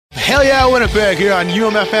Hell Yeah Winnipeg here on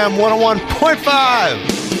UMFM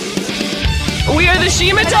 101.5. We are the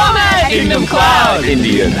Shimatama! Kingdom Cloud!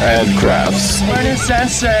 Indian Handcrafts. We're New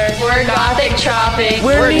Sensei. We're Gothic Tropic.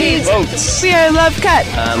 We're Needs. Boats. We are Love Cut.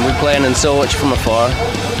 We're playing in So Much From Afar.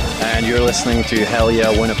 And you're listening to Hell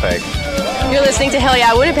Yeah Winnipeg. You're listening to Hell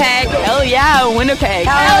Yeah Winnipeg. Hell yeah, Winnipeg.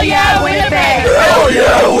 Hell yeah Winnipeg. Hell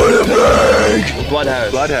Yeah Winnipeg!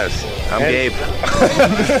 Bloodhouse. Bloodhouse. I'm Gabe.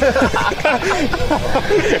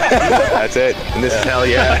 That's it. And this is Hell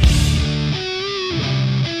Yeah.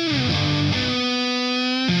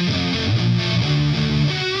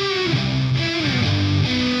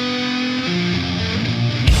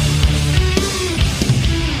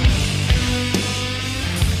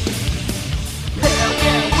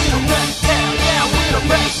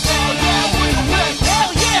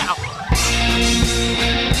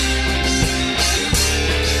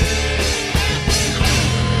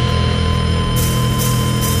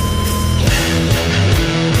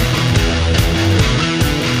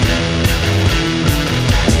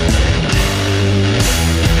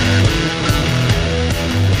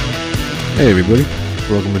 Hey everybody,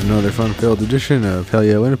 welcome to another fun-filled edition of Hell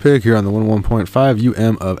Yeah Winnipeg here on the 101.5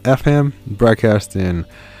 UM of FM, broadcasting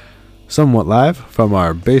somewhat live from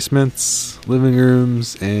our basements, living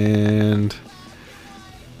rooms, and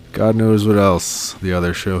God knows what else the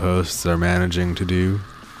other show hosts are managing to do.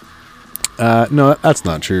 No, that's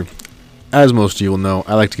not true. As most of you will know,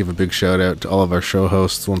 I like to give a big shout out to all of our show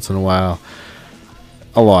hosts once in a while.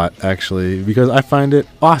 A lot, actually, because I find it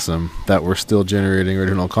awesome that we're still generating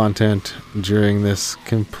original content during this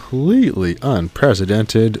completely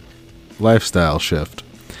unprecedented lifestyle shift.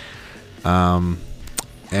 And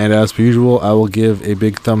as per usual, I will give a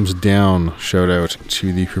big thumbs down shout out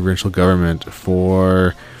to the provincial government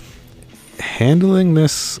for handling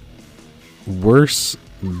this worse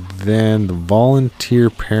than the volunteer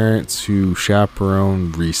parents who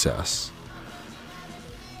chaperone recess.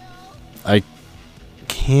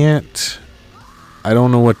 I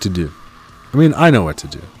don't know what to do. I mean, I know what to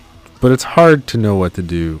do, but it's hard to know what to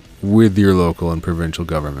do with your local and provincial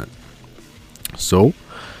government. So,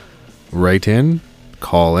 write in,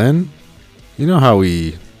 call in. You know how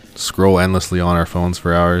we scroll endlessly on our phones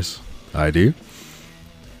for hours? I do.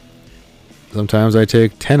 Sometimes I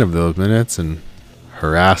take 10 of those minutes and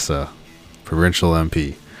harass a provincial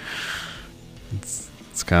MP.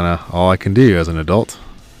 It's kind of all I can do as an adult.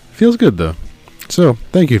 Feels good though. So,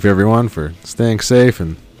 thank you for everyone for staying safe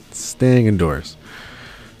and staying indoors.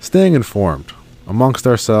 Staying informed amongst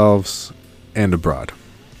ourselves and abroad.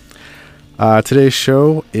 Today's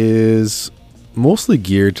show is mostly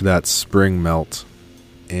geared to that spring melt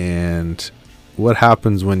and what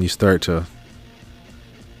happens when you start to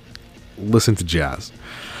listen to jazz.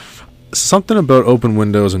 Something about open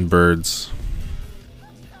windows and birds.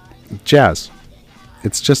 Jazz.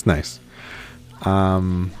 It's just nice.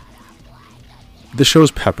 The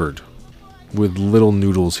show's peppered with little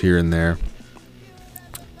noodles here and there.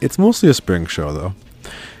 It's mostly a spring show, though.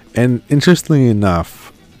 And interestingly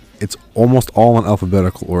enough, it's almost all in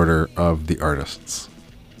alphabetical order of the artists.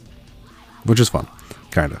 Which is fun.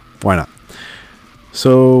 Kinda. Why not?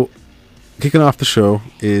 So, kicking off the show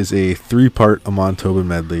is a 3-part Amon Tobin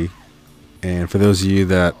medley. And for those of you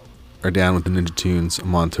that are down with the Ninja Tunes,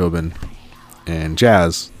 Amon Tobin, and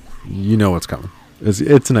jazz, you know what's coming.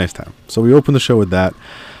 It's a nice time. So we open the show with that.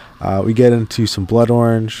 We get into some Blood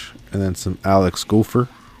Orange and then some Alex Gopher.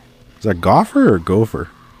 Is that Gopher or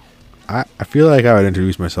Gopher? I feel like I would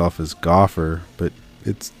introduce myself as Gopher, but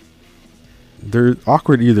they're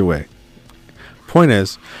awkward either way. Point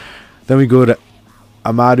is, then we go to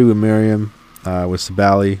Amadou and Miriam with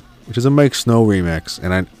Sabali, which is a Mike Snow remix,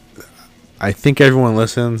 and I think everyone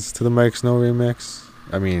listens to the Mike Snow remix.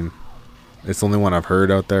 I mean, it's the only one I've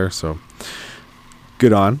heard out there, so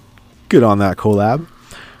good on that collab.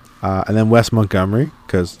 And then Wes Montgomery,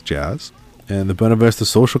 because jazz. And the Buena Vista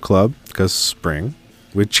Social Club, because spring.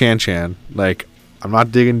 With Chan Chan. Like, I'm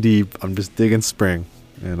not digging deep, I'm just digging spring.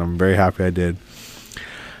 And I'm very happy I did.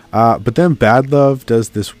 But then Bad Love does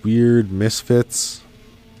this weird Misfits.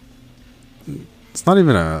 It's not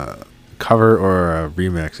even a cover or a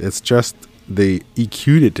remix. It's just they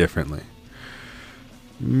EQ'd it differently.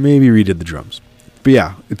 Maybe redid the drums. But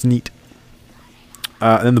yeah, it's neat.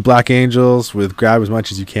 And then the Black Angels with Grab As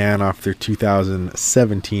Much As You Can off their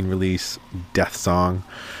 2017 release, Death Song.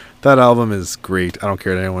 That album is great. I don't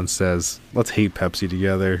care what anyone says. Let's hate Pepsi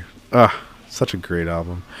together. Such a great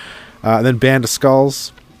album. And then Band of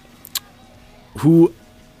Skulls, who,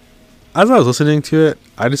 as I was listening to it,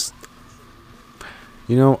 I just,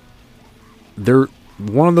 they're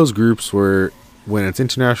one of those groups where when it's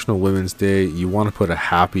International Women's Day, you want to put a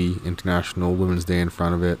happy International Women's Day in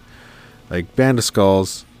front of it. Like Band of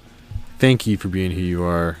Skulls, thank you for being who you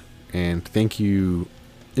are, and thank you.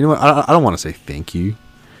 You know what? I don't want to say thank you.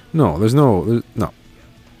 No, there's no.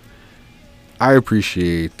 I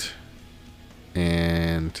appreciate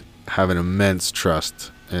and have an immense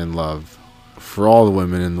trust and love for all the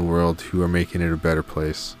women in the world who are making it a better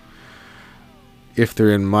place, if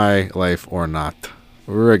they're in my life or not,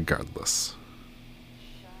 regardless.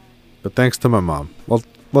 But thanks to my mom. Well,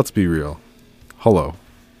 let's be real. Hello.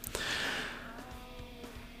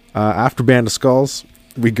 After Band of Skulls,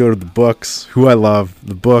 we go to the Books, who I love.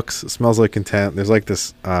 The Books, Smells Like Content. There's like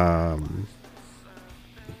this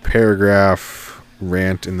paragraph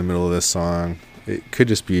rant in the middle of this song. It could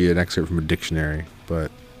just be an excerpt from a dictionary,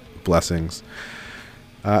 but blessings.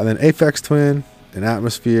 And then Aphex Twin, an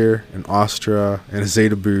Atmosphere, an Astra, and a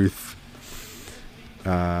Zeta Booth.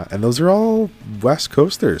 And those are all West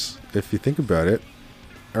Coasters, if you think about it.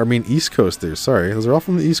 I mean, East Coasters, sorry. Those are all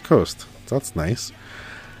from the East Coast. So that's nice.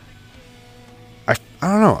 I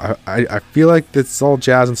don't know. I feel like it's all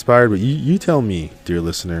jazz inspired, but you tell me, dear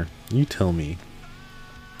listener. You tell me.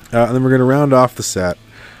 And then we're going to round off the set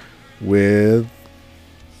with,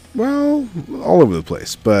 well, all over the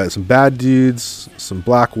place. But some Bad Dudes, some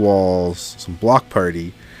Black Walls, some Block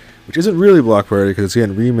Party, which isn't really Block Party because it's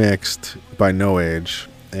getting remixed by No Age.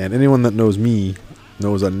 And anyone that knows me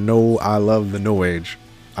knows I love the No Age.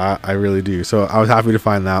 I really do. So I was happy to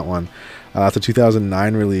find that one. It's a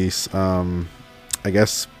 2009 release. I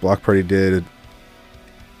guess Block Party did,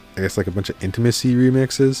 like a bunch of Intimacy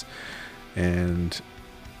remixes. And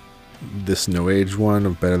this No Age one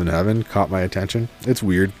of Better Than Heaven caught my attention. It's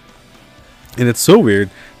weird. And it's so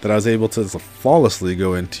weird that I was able to flawlessly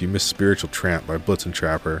go into Miss Spiritual Tramp by Blitzen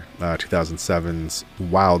Trapper, 2007's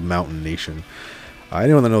Wild Mountain Nation.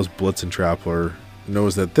 Anyone that knows Blitzen Trapper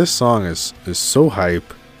knows that this song is so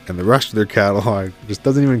hype, and the rest of their catalog just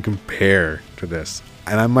doesn't even compare to this.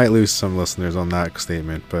 And I might lose some listeners on that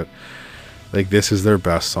statement, but like, this is their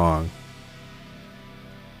best song.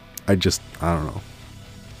 I don't know.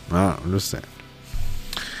 I'm just saying.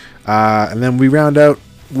 And then we round out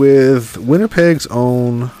with Winnipeg's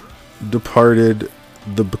own departed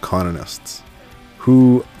The Bacononists,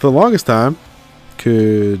 who for the longest time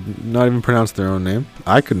could not even pronounce their own name.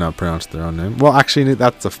 I could not pronounce their own name. Well, actually,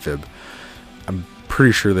 that's a fib. I'm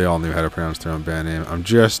pretty sure they all knew how to pronounce their own band name. I'm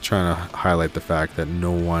just trying to highlight the fact that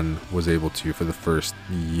no one was able to for the first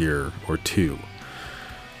year or two.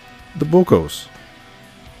 The Bocos,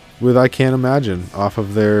 with I Can't Imagine, off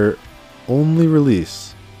of their only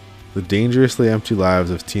release, The Dangerously Empty Lives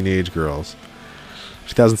of Teenage Girls,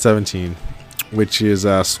 2017, which is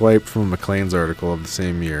swiped from a Maclean's article of the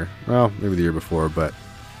same year. Well, maybe the year before, but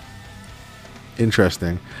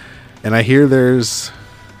interesting. And I hear there's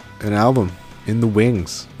an album in the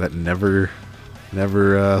wings that never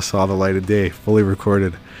saw the light of day, fully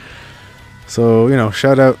recorded. So,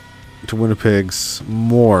 shout out to Winnipeg's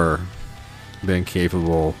more than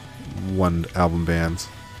capable one album bands.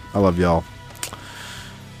 I love y'all.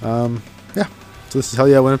 Yeah, so this is Hell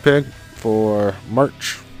Yeah Winnipeg for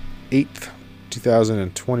March 8th,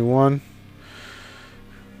 2021.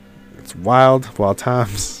 It's wild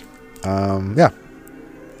times. Yeah,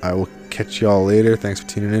 I will catch y'all later. Thanks for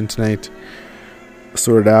tuning in tonight.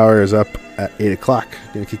 Assorted Hour is up at 8 o'clock.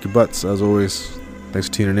 Gonna kick your butts as always. Thanks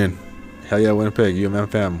for tuning in. Hell Yeah Winnipeg,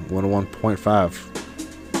 UMFM 101.5.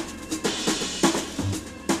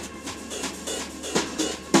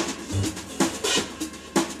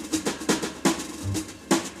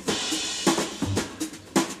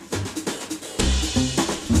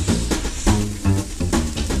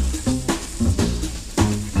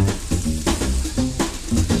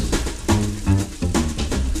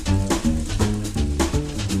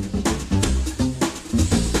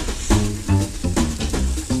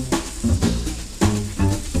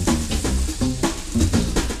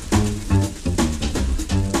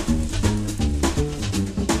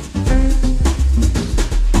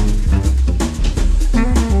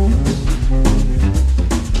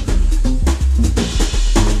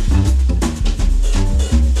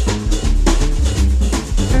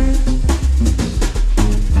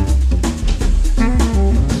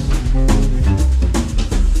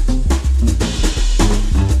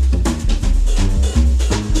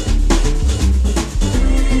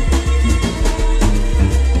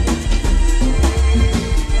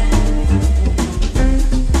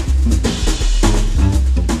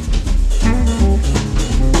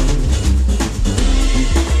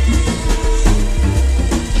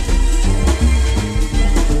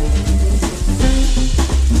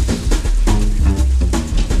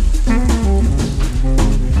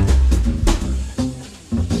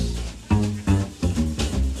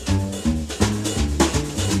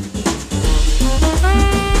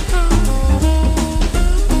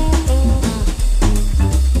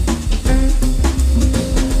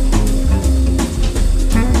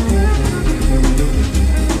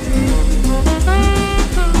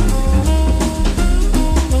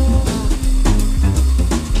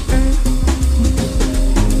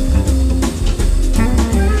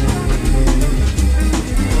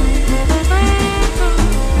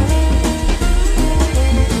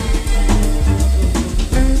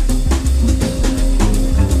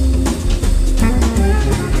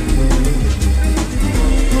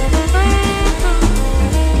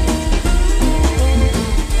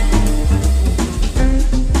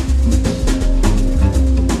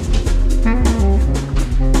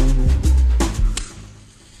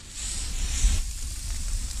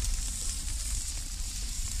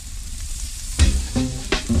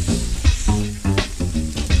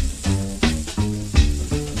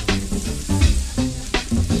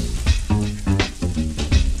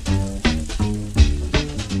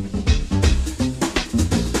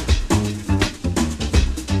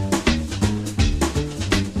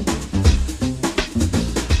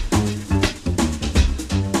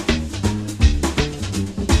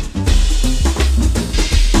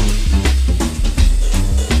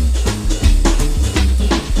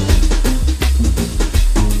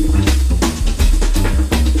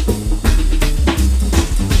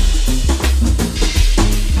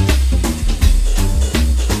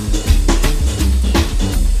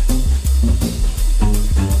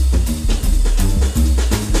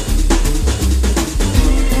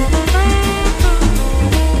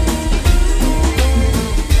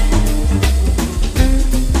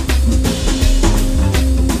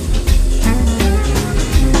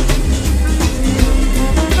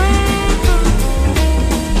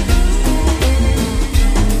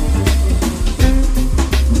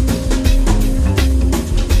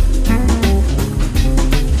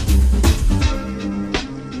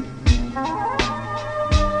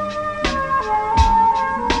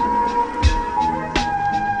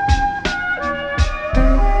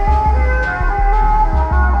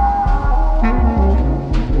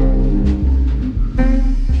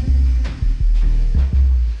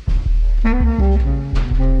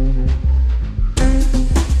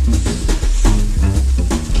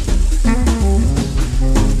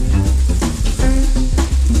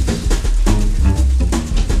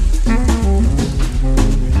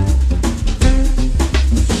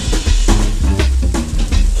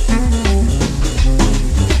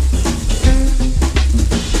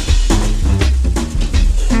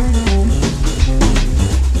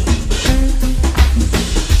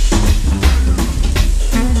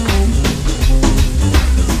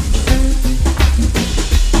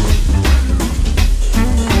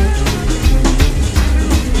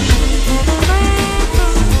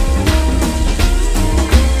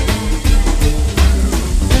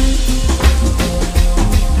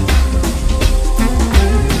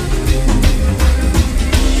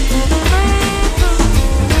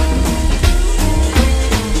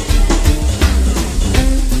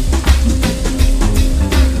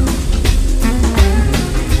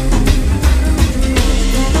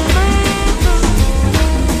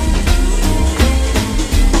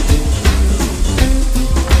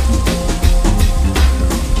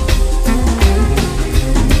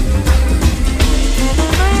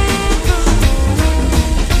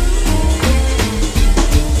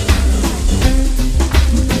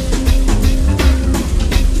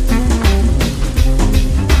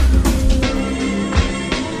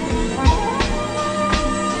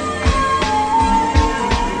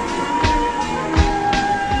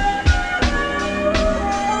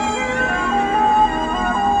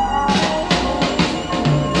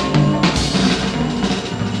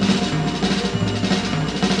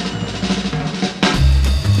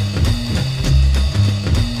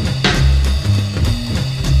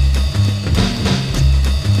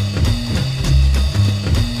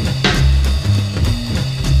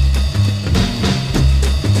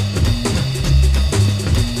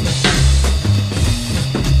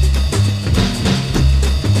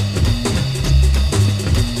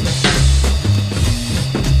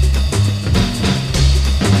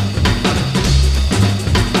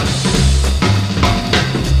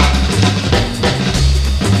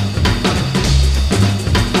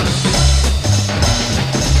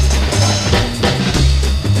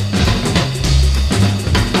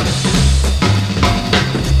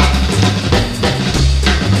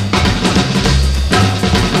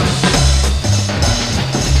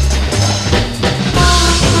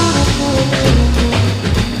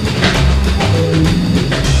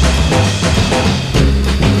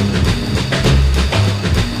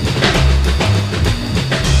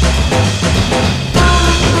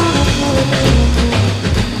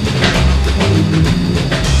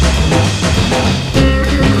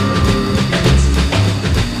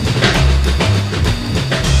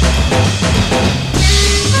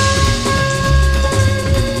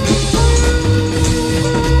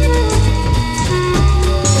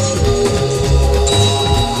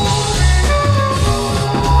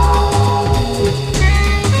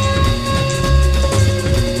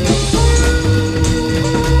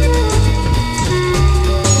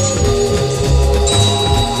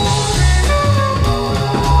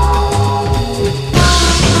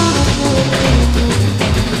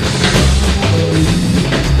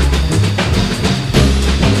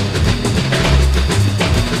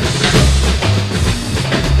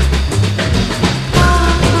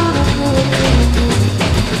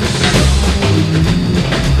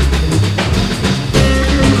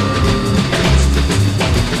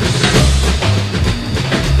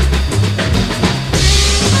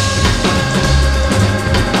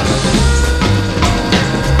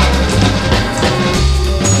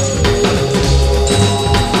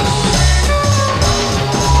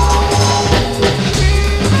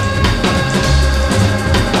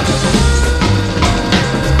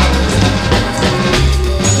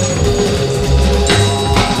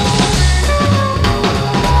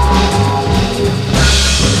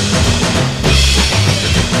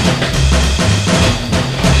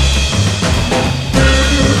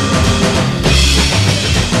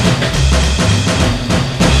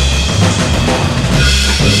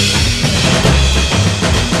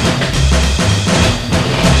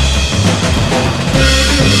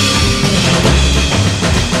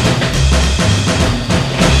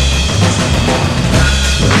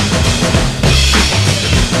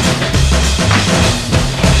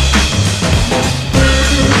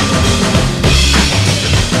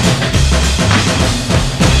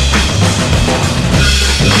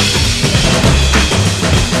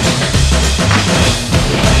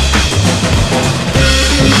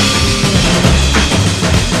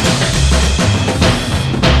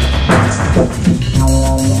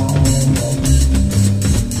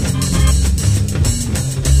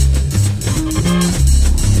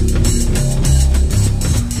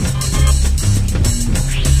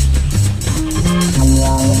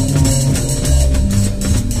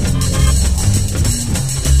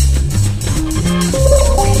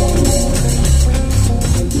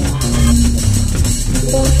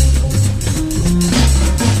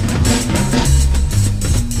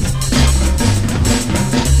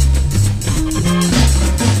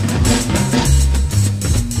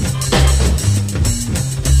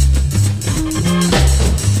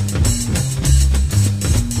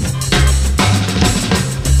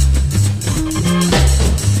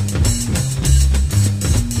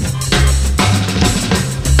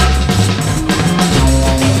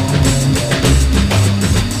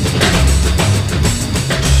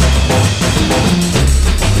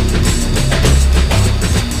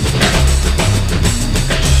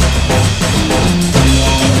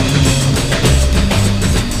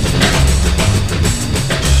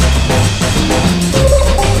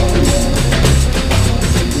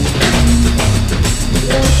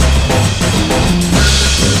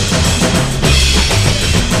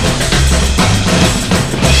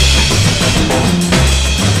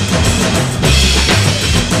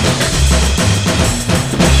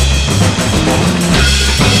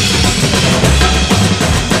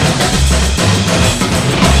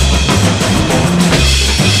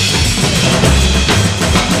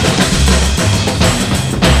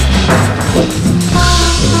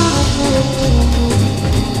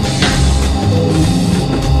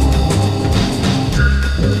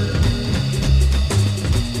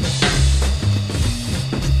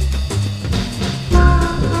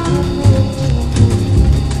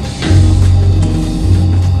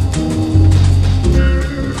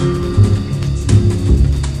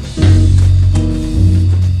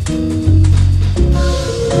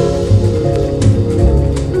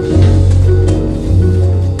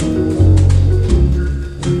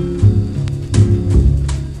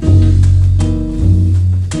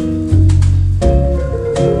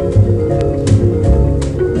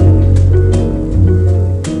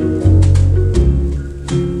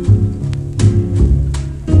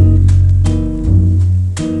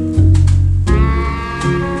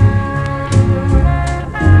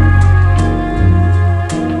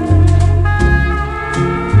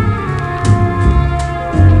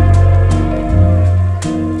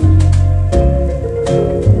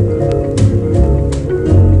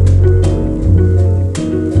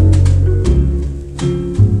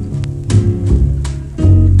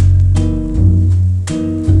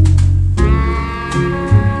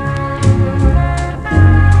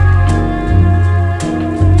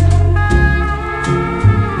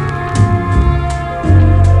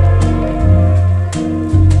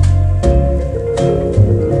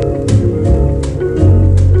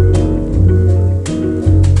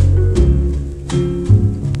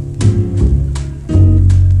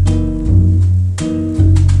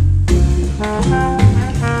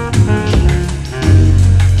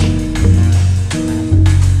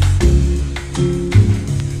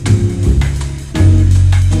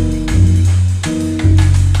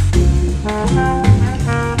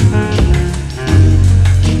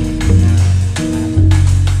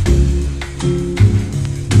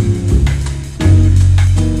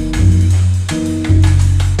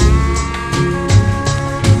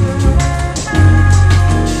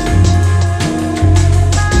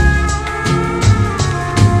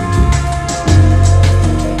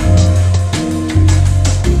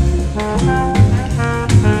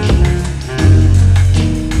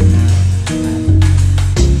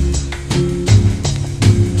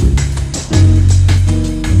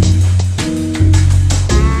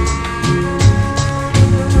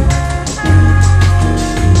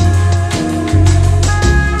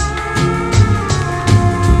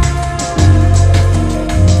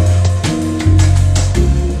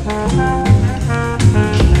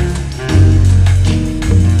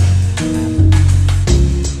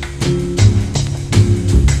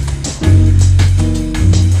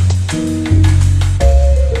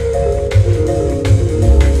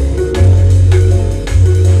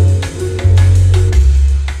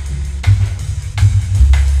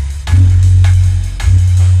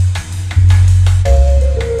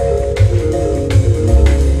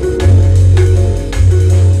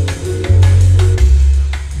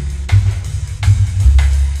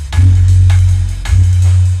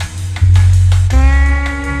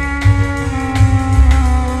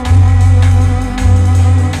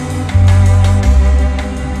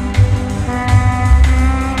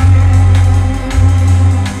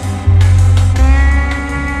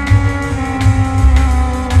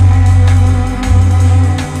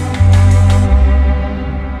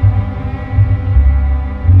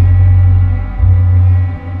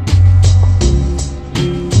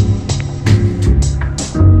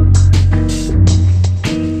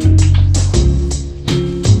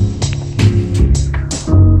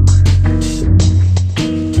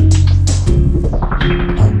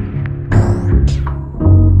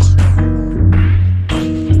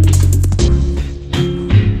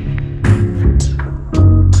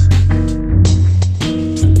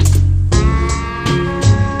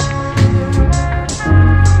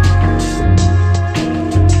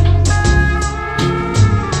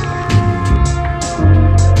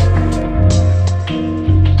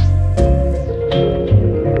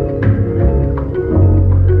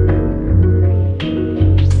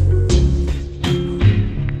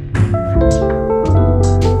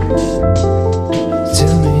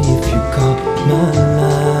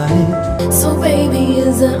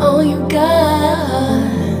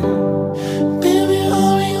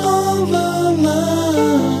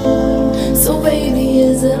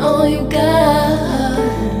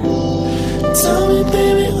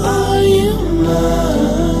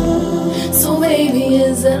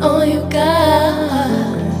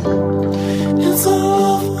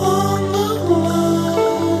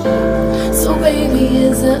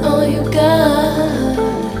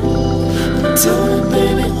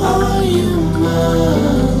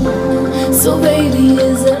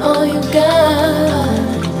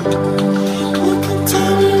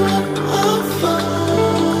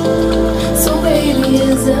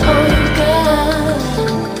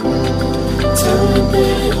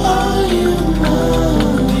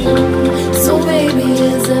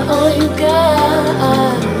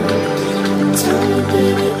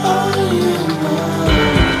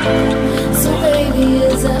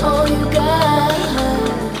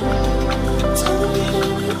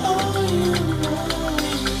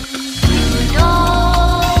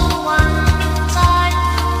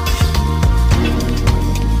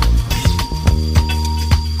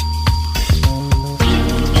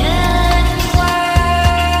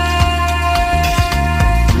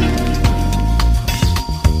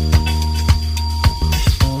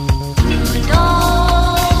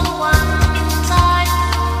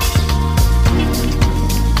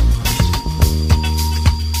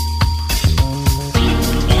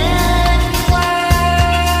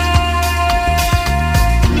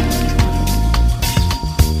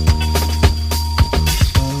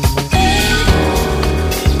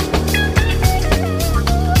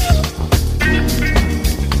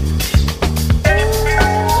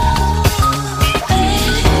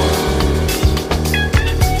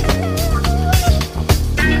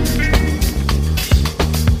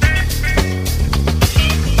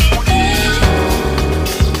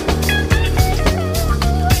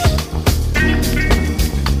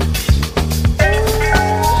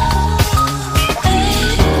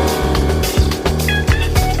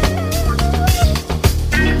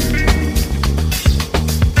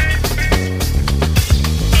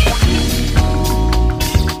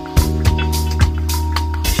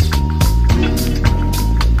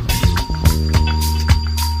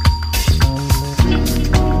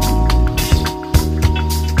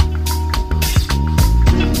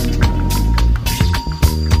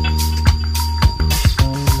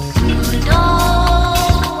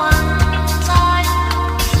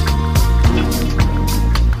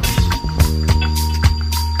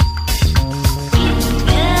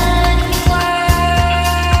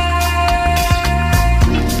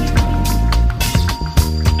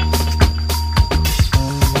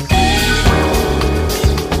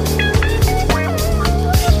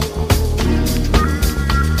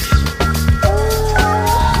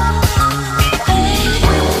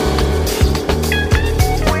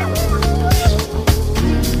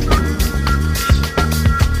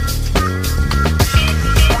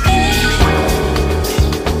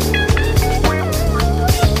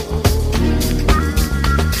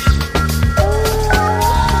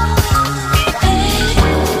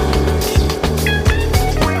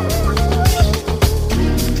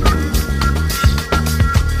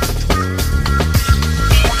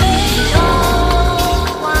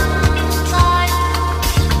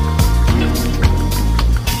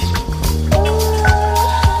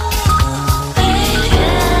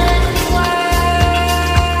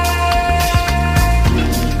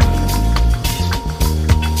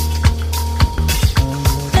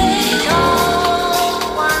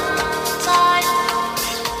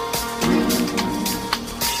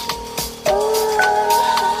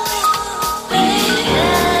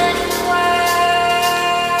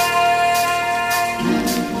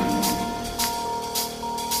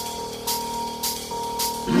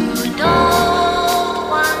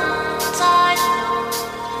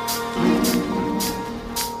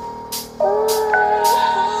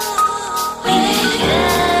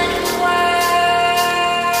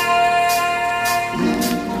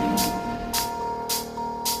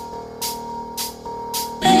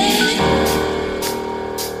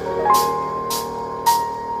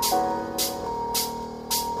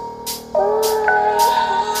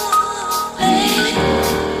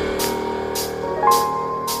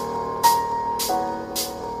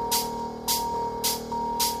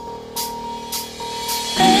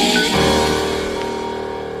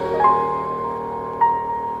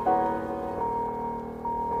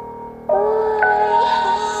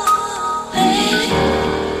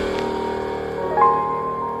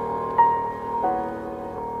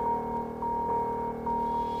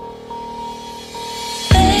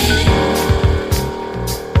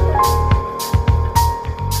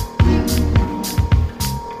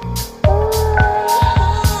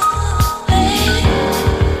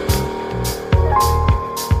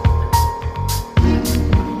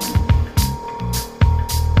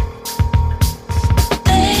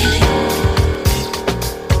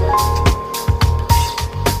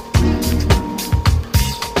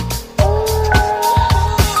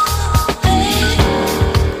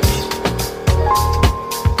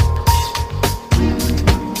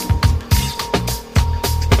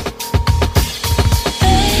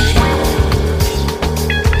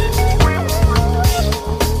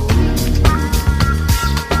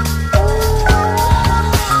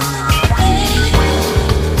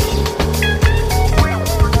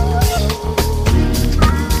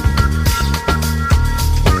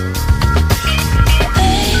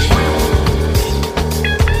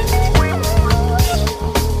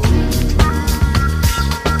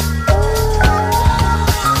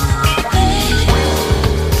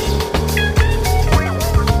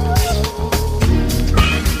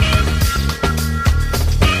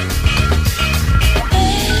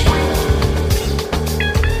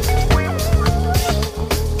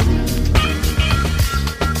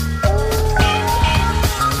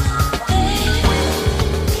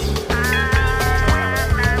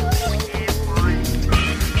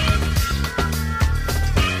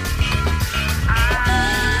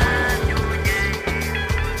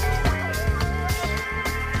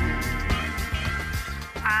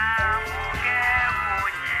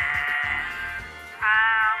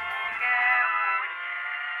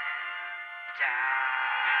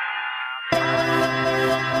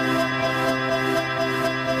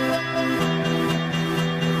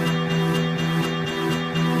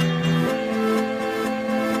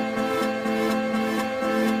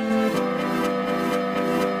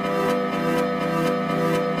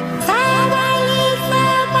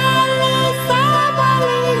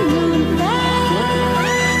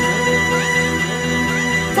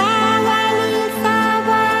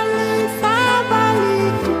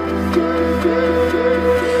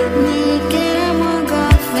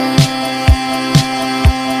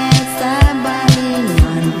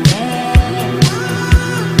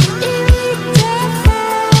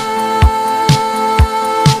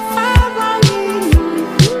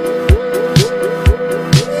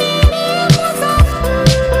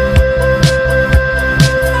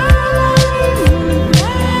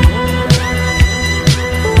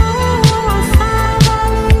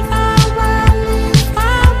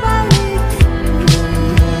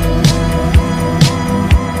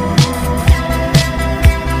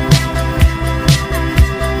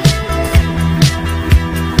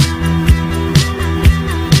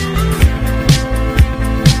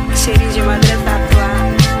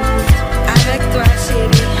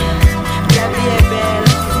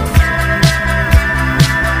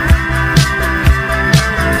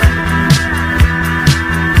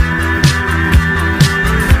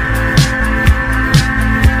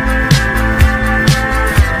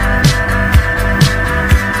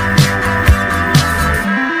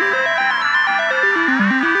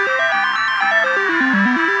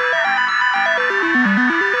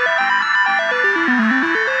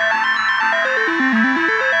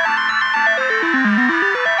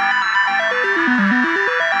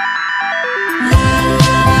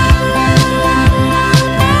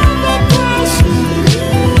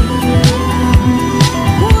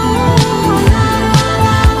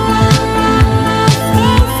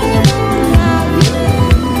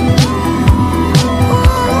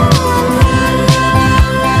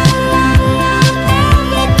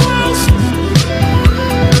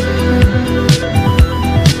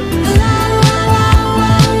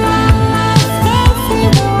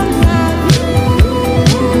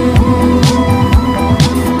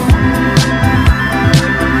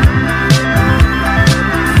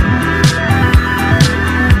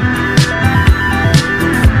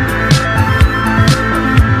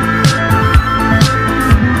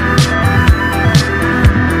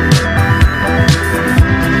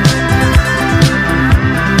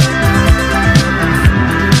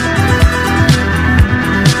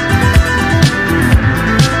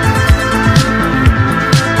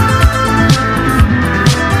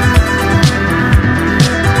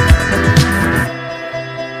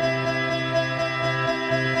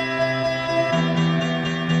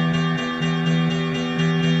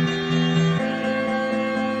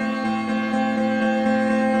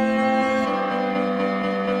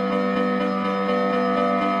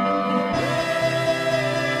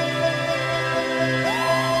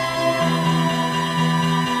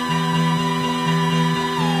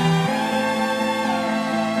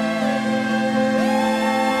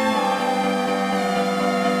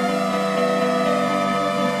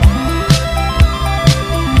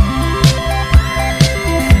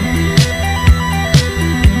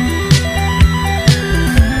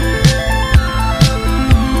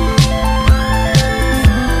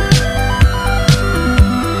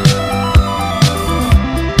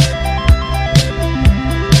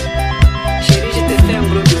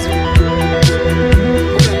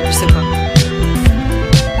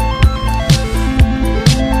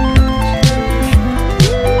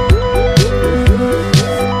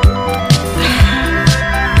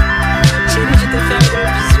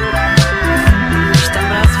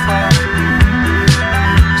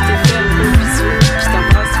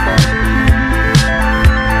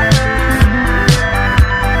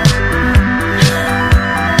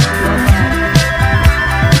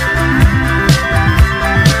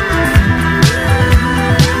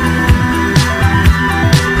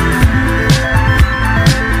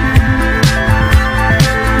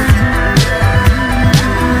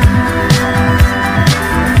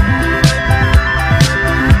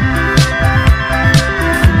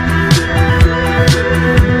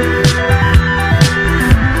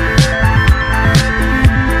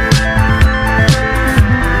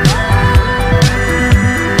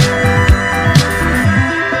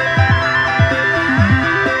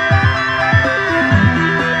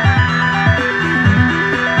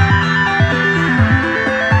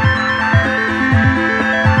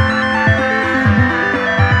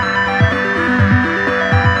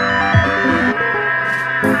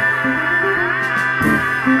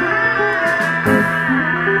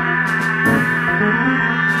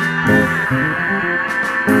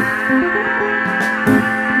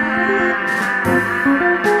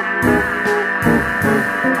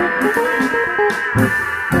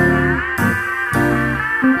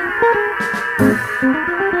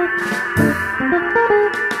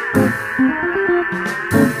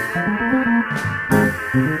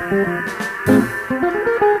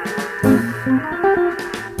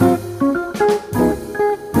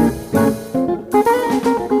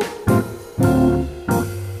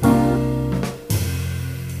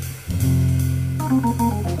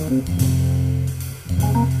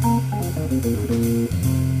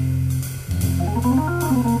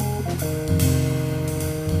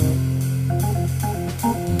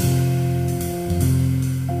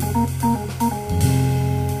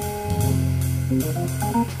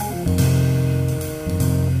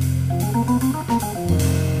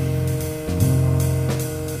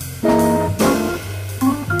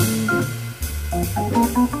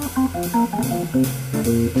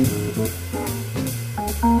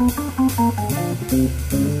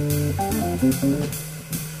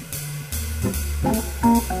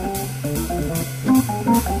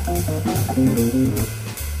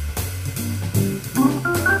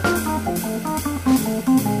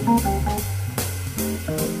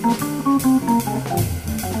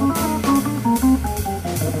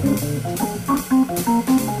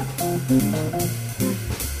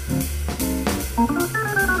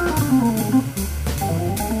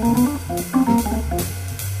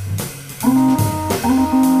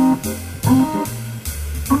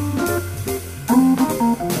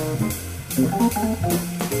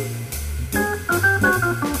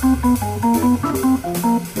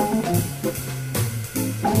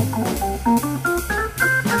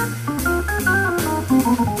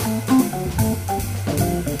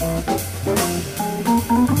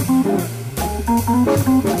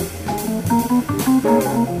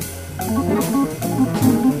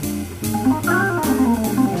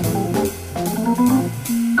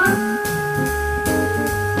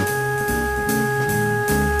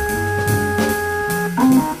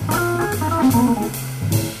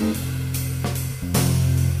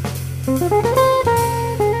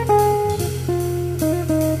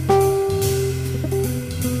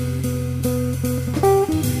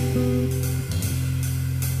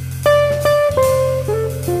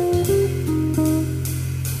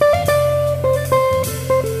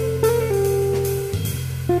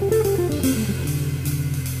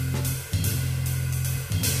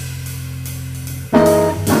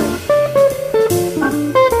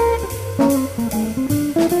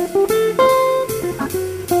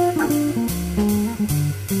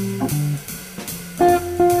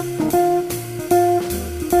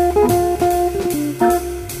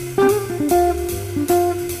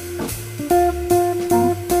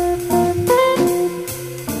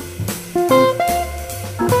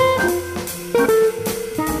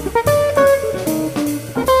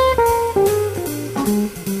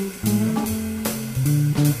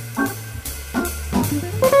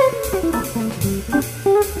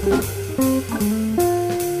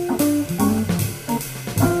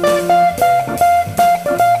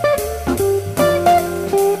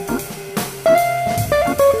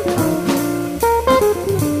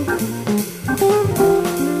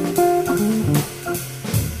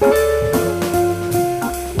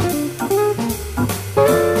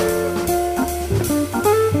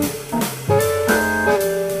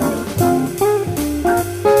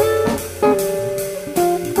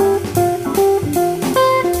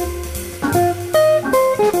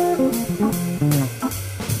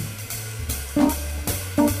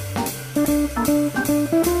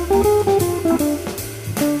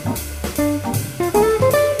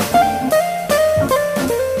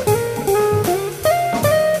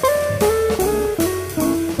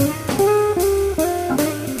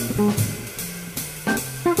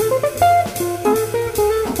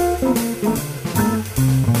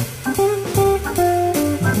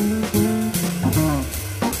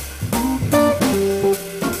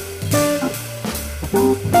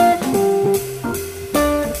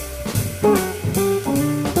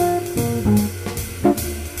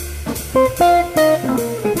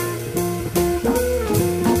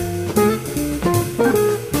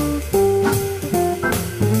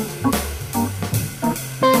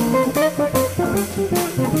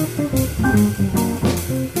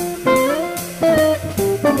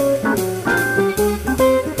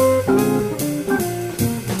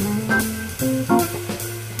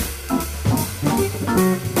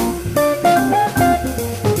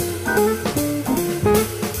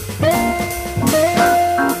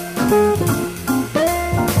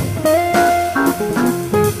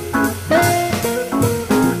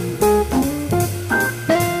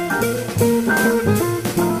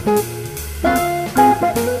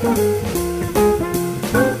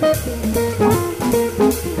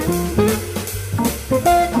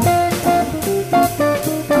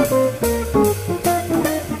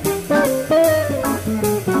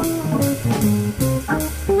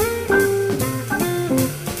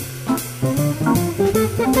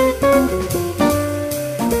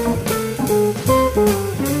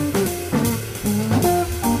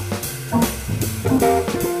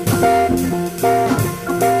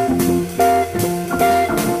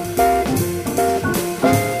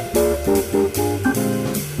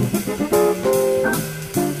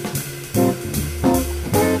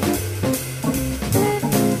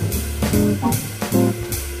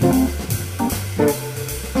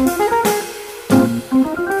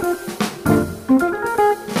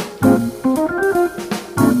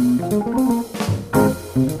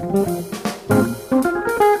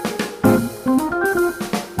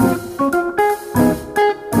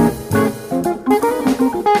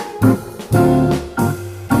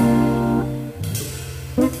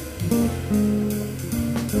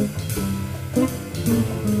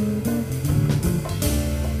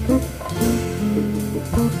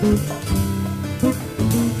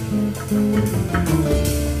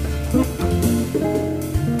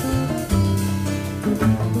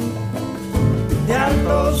 De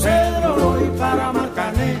Alto Cedro voy para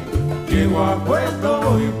Marcané, llego a Puerto,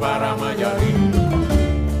 voy para Mayarín.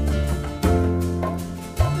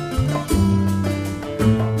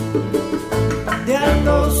 De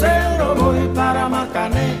Alto Cedro voy para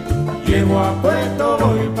Marcané, llego a Puerto,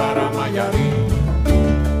 voy para Mayarín.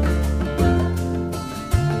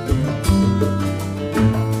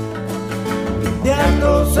 De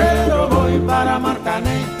Alto Cedro voy para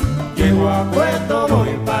Marcané, llego a Puerto,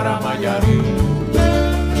 voy para Mayarín.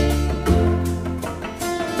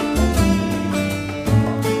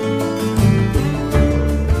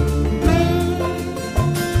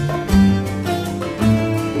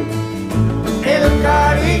 El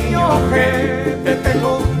cariño que te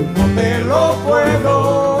tengo no te lo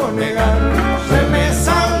puedo negar. Se me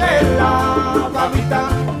sale la babita,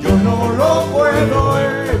 yo no lo puedo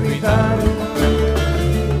evitar.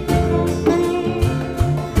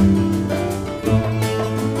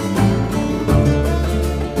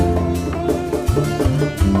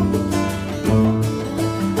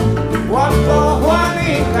 Cuando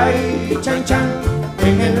Juanica y Chan Chan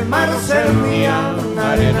en el mar servían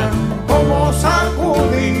arena, como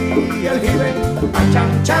sacudí el jibe, a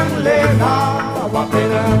Chan Chan le daba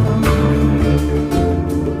pena.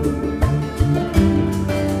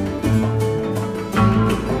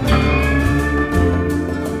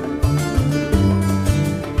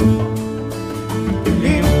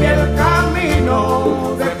 Limpia el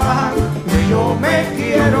camino de paz, que yo me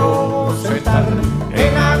quiero sentar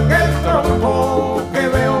en aquel tronco que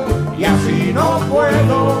veo y así no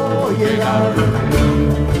puedo llegar.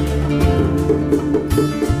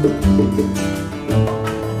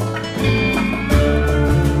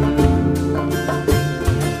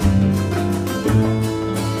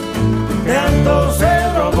 De Alto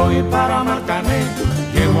Cedro voy para Marcané,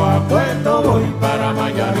 llego a Puerto, voy para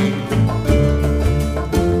Mayarín.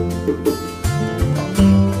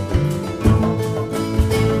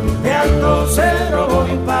 De Alto Cedro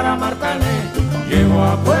voy para Marcané, llego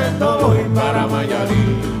a Puerto, voy para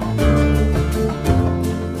Mayarín.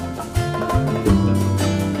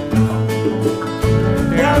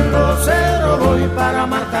 De Alto Cedro voy para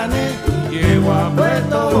Marcané, llego a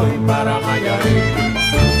Puerto, voy para Mayarín.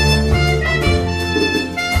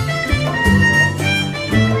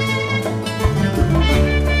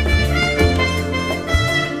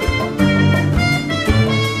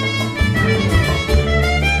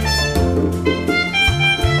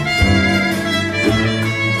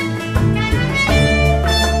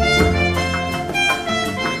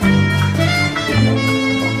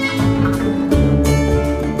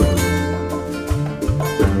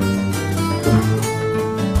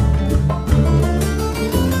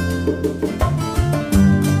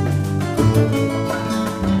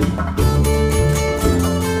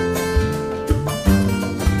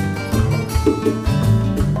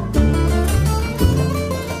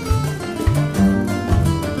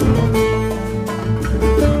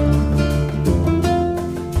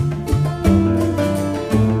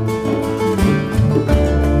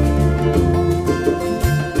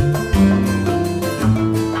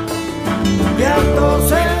 De Alto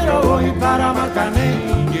Cedro voy para Marcané,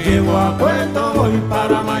 llego a Puerto, voy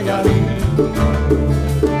para Mayarín.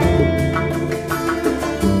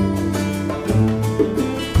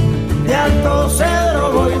 De Alto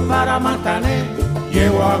Cedro voy para Marcané,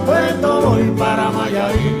 llego a Puerto, voy para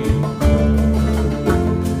Mayarín.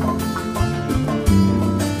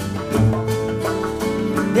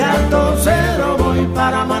 De Alto Cedro voy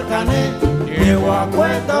para Marcané, llego a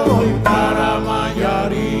Puerto, voy para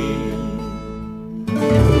Mayarín.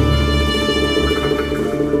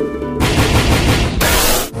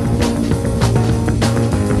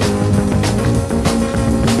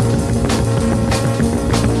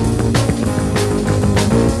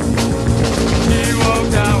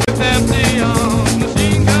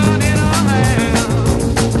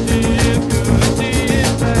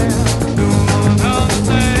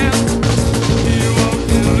 He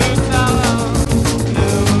walked in the town,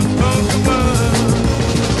 never spoke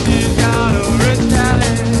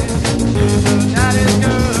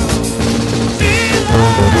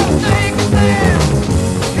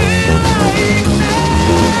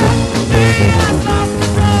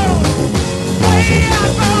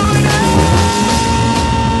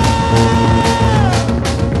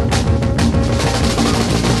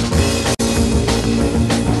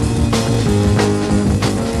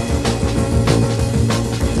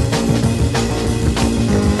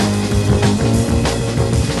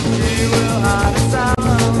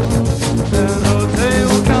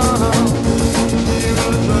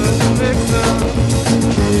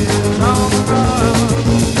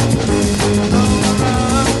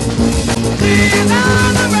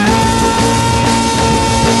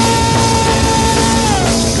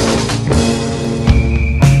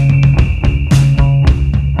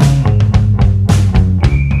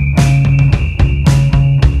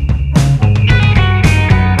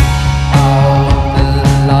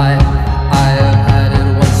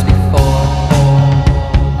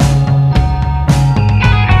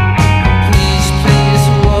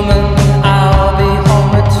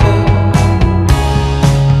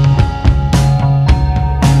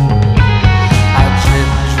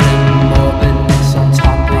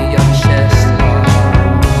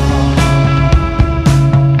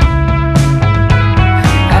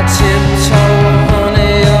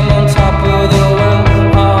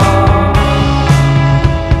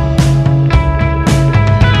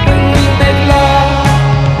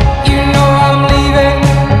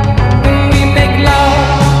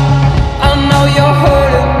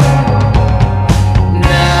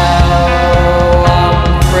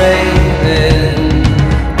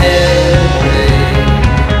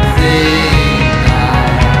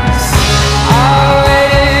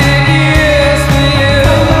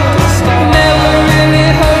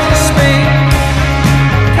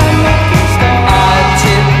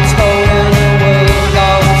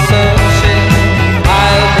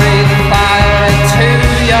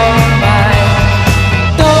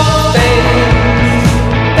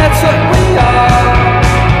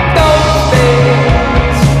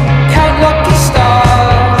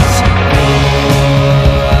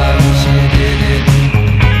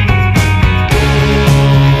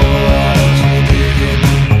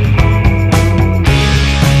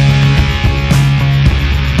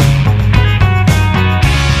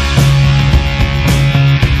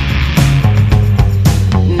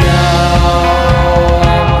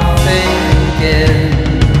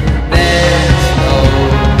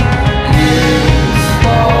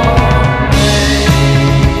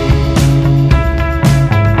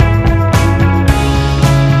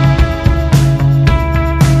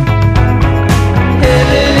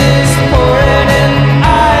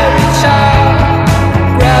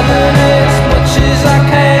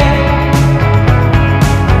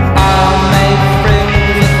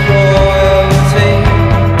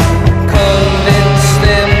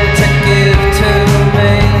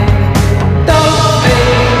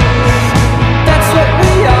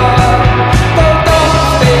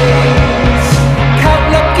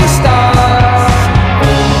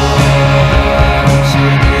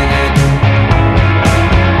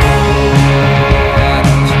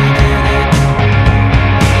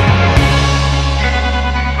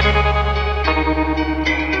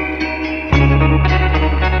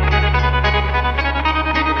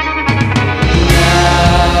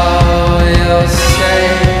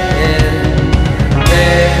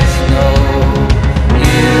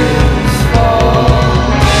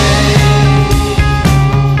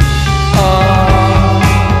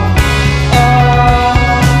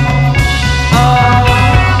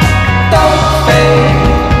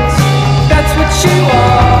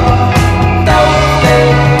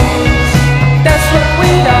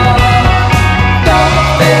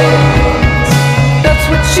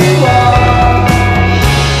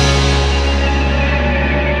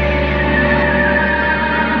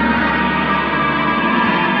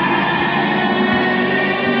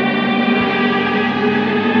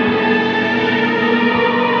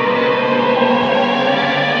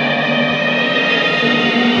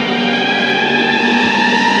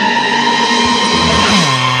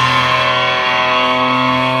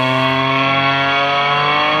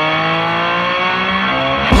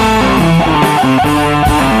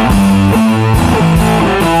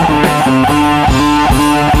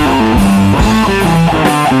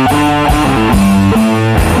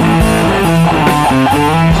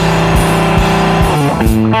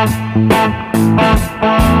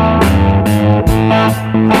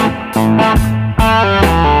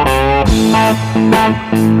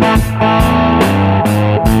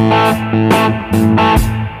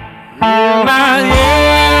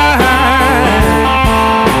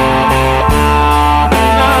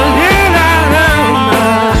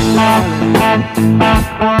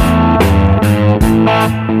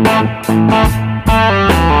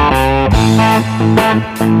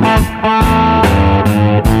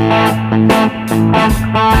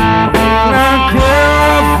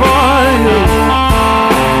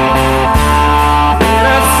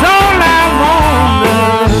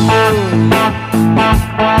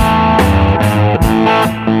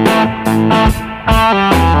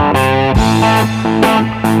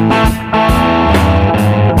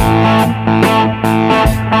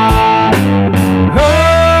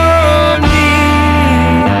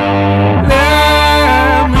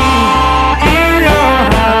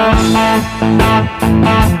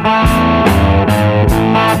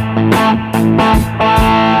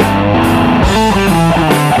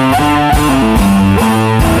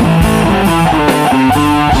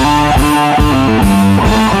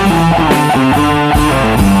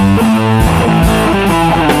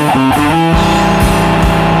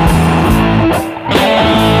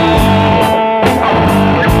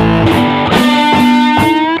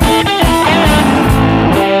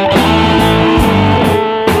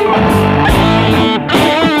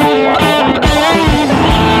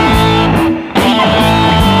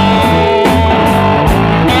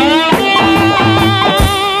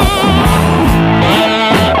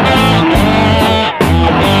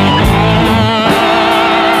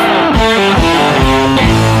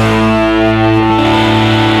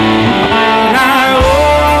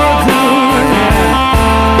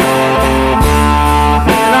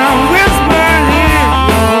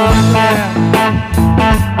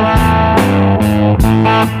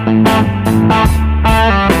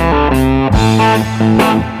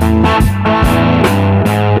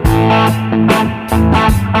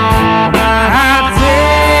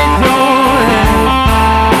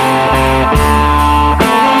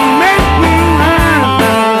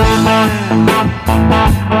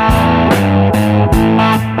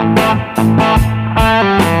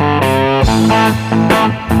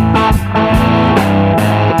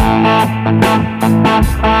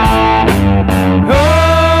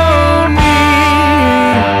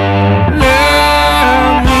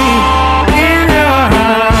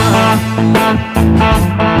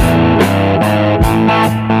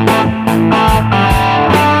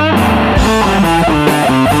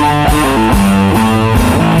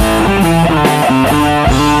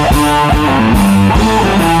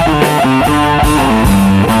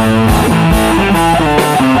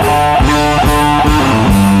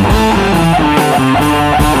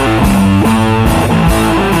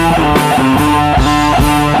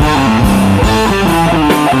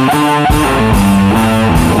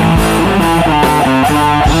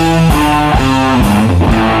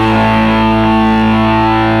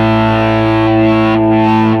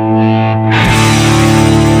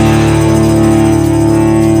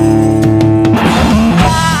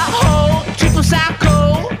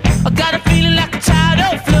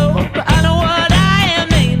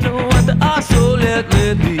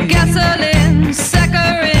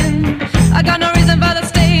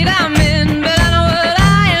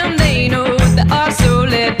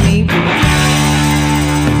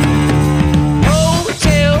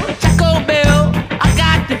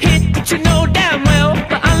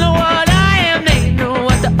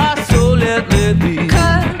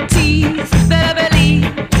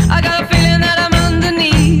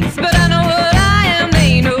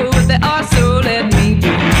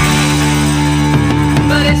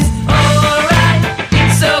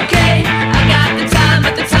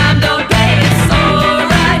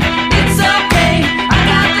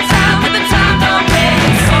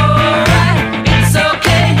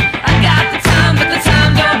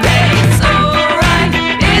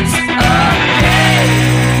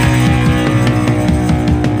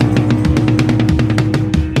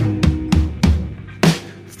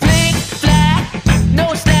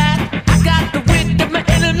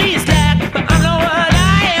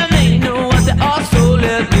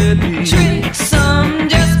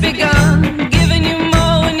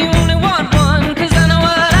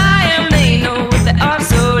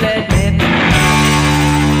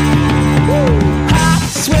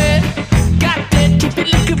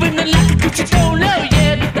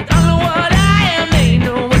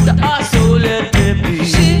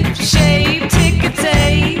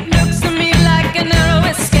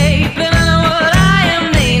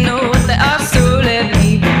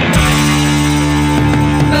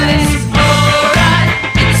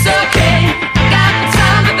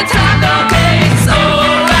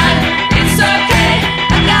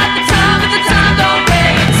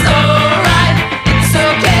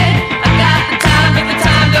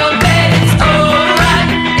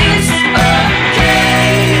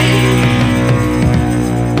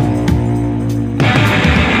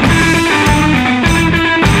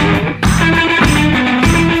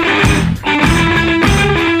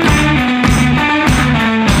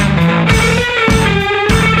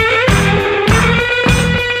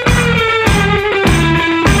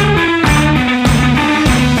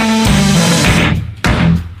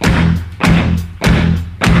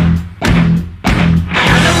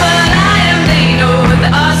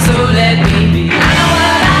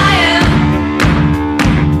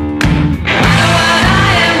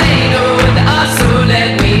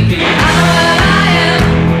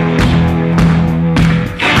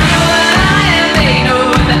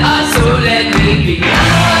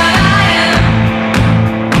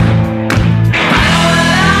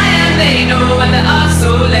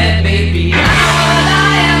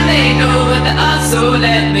so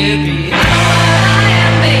let me be. I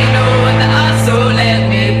am, they know what they are, so let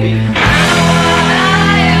me be.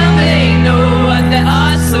 I am, they know what they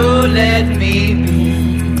are, so let me be.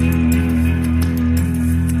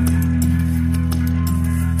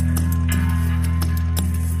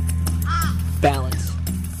 Balance,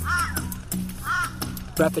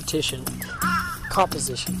 repetition,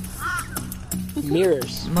 composition,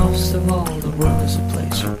 mirrors. Most of all, the world is a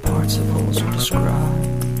place where parts of wholes are described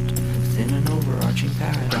within an overarching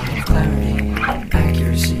paradigm of clarity,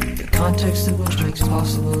 accuracy, the context of which makes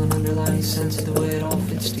possible an underlying sense of the way it all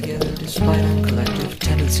fits together, despite our collective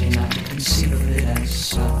tendency not to conceive of it as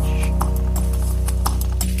such.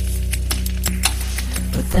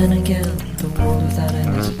 But then again, the world without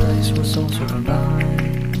end is a place where souls are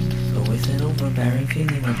combined, but with an overbearing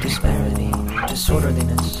feeling of disparity,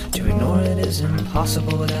 disorderliness. To ignore it is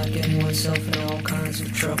impossible without getting oneself into all kinds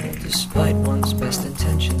of trouble, despite one's best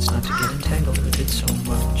intentions not to get entangled with it so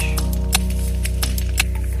much.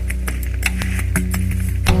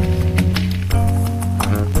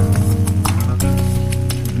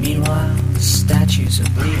 Meanwhile, the statues are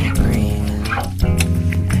bleeding green,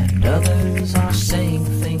 and others are saying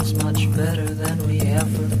things much better than we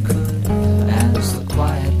ever could, as the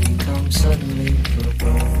quiet becomes suddenly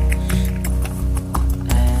verbose,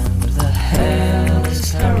 and the hell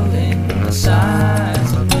is heralding the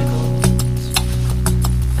size of nickels,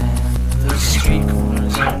 and the street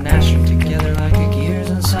corners are gnashing together like the gears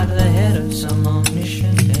inside of the head of some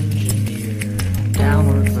omniscient engineer, and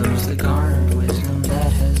downward flows the garnered wisdom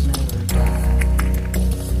that has never died.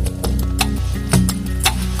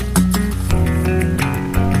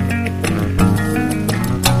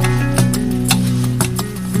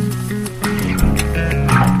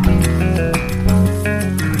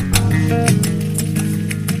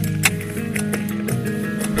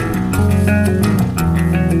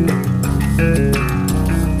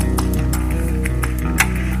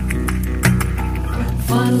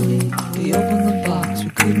 Finally, we opened the box, we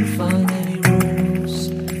couldn't find any rules.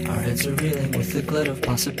 Our heads are reeling with the glut of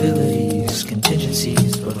possibilities,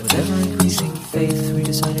 contingencies, but with ever-increasing faith, we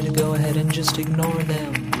decided to go ahead and just ignore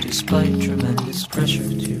them, despite tremendous pressure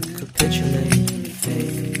to capitulate and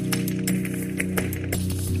fade.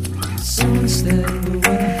 So instead, we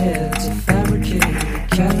went ahead to fabricate a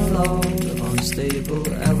catalog of unstable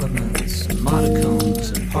elements,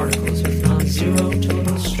 modicums and particles with non-zero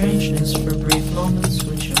total strangeness for brief moments,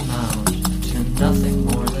 which amount to nothing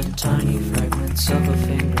more than tiny fragments of a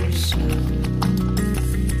finger snap.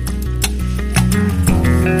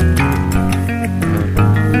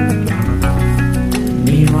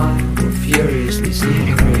 Meanwhile, we're furiously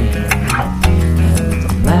steaming green, and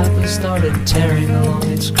the map has started tearing along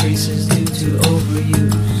its creases due to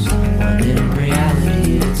overuse, when in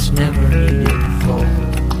reality it's never needed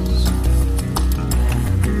focus.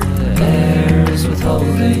 And the air is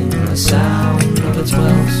withholding the sound of its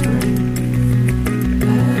wellspring,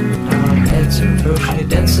 and our heads are approaching a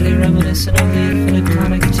density reminiscent of the infinite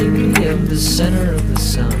connectivity of the center of the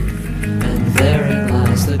sun, and therein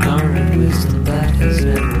lies the garnered wisdom that has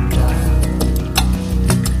never died.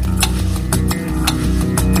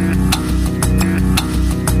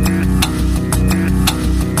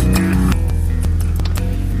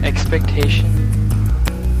 Expectation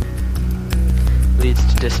leads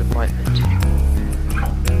to disappointment.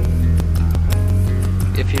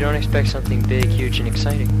 If you don't expect something big, huge, and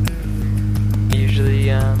exciting,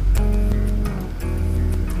 usually, I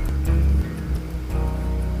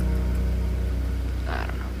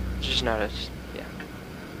don't know, just not as, yeah.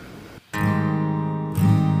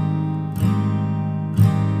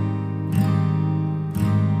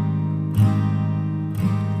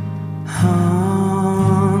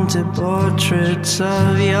 Haunted portraits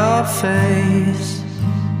of your face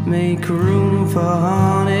make room for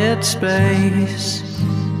haunted space.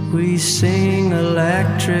 We sing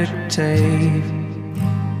electric tape.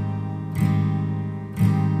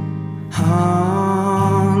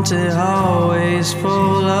 Haunted, always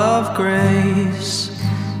full of grace.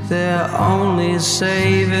 Their only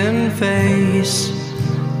saving face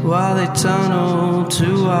while they tunnel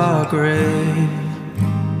to our grave.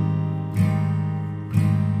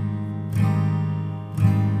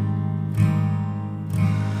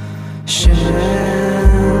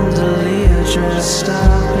 Chandelier dressed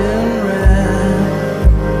up in red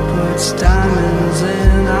puts diamonds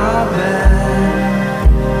in our bed,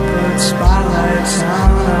 puts spotlights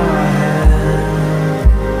on our head.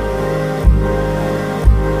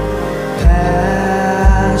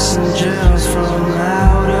 Passengers from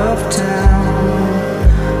out of town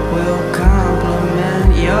will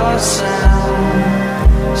compliment your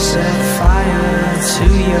sound, set fire to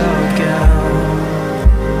your gown.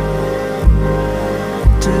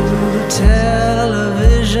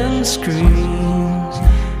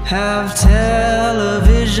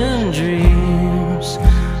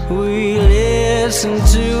 listen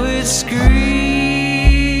to it scream.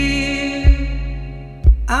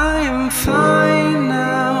 I am fine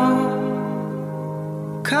now,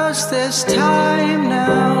 'cause there's time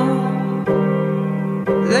now.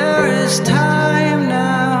 There is time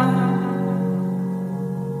now.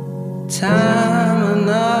 Time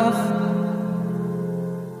enough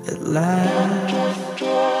at last.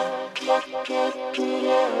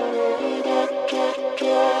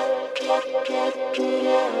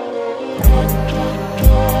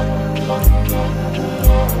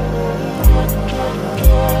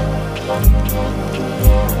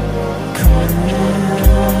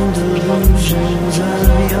 Grand illusions of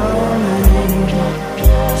your name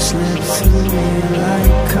slip through me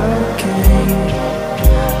like cocaine.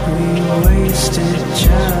 We wasted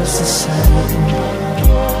just the same,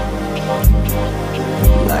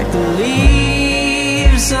 like the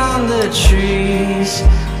leaves on the trees,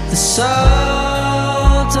 the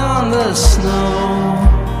salt on the snow.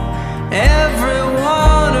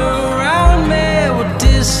 Everyone around me will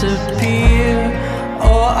disappear,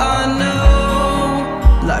 or I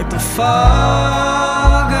know, like the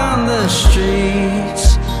fog on the streets,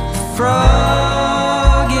 the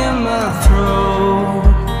frog in my throat.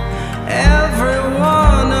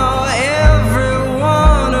 Everyone, oh,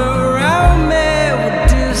 everyone around me will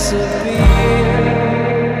disappear.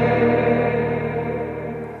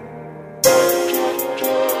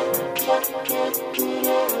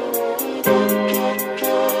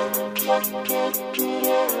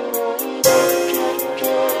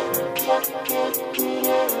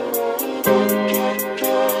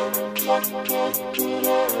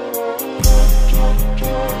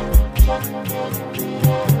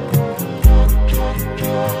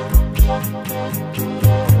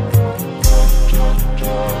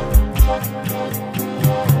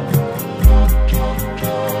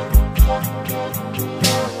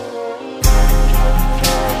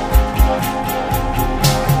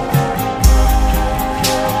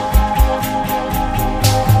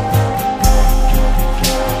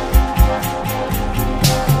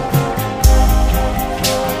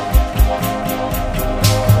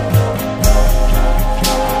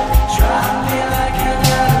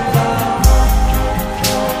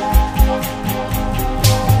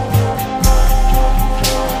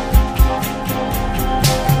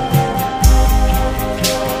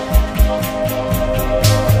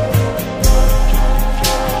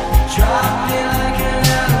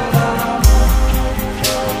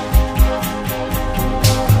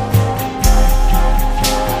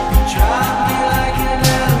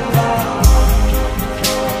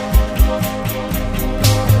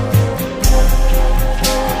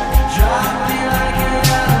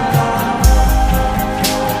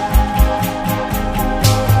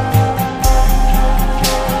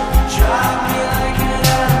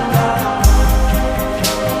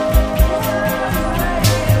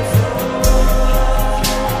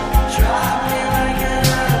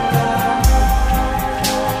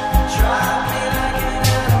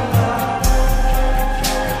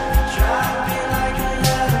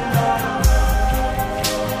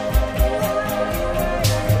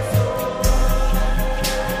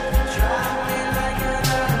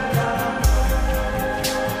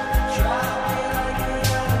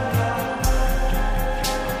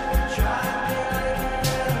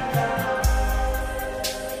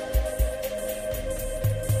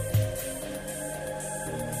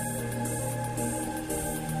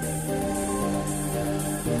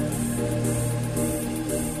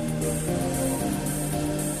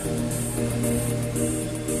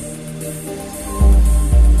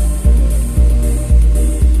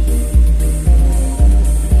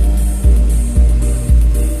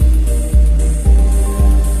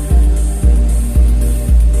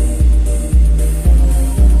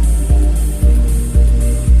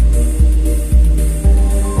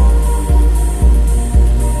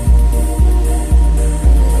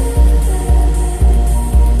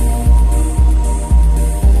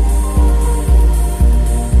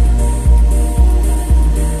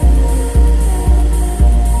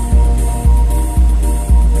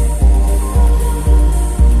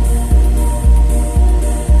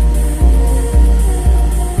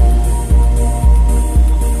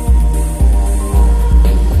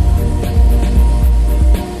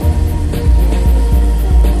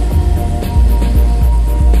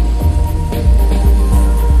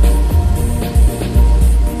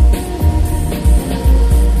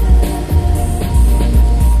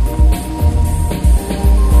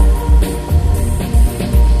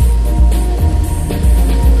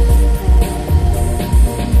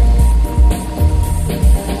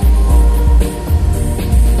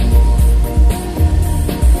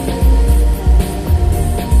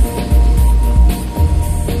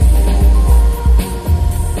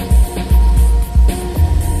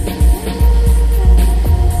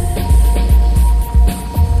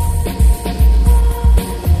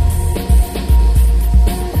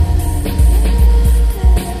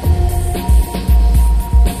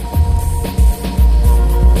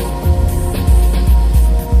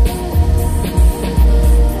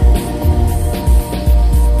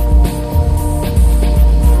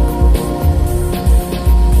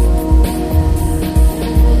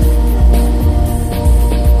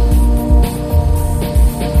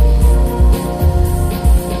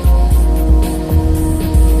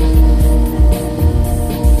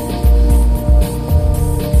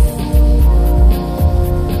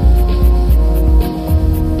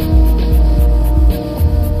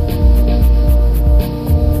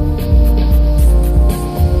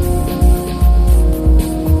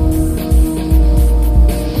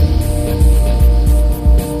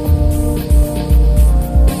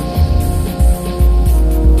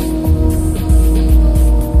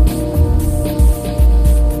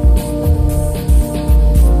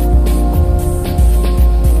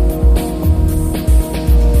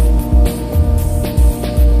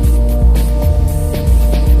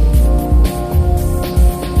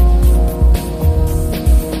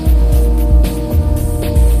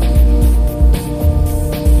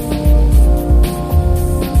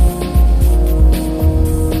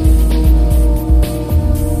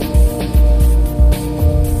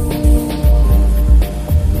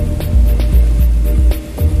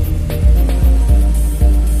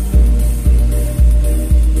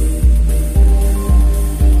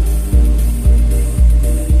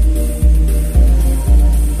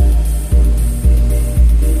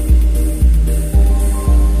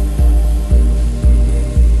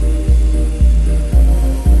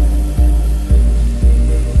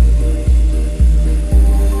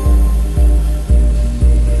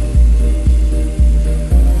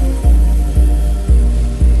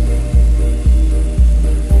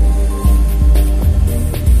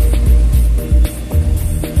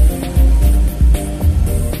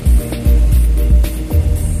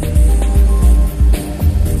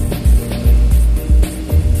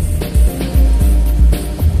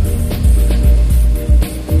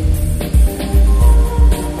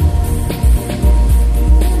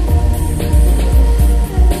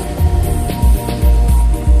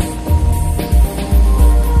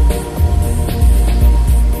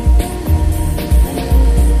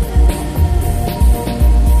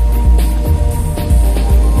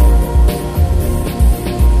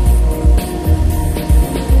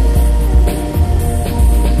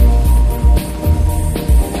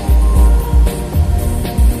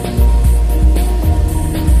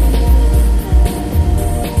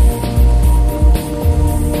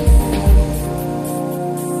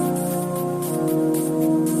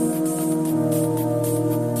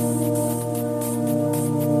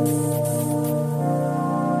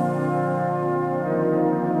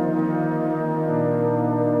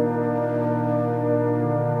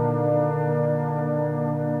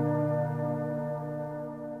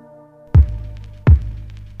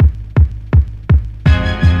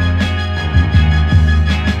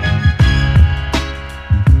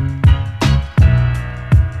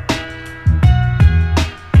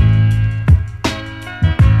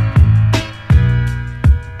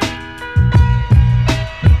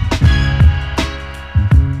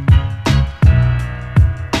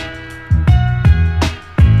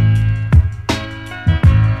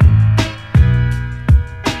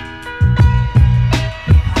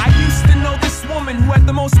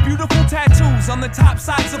 most beautiful tattoos on the top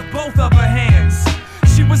sides of both of her hands.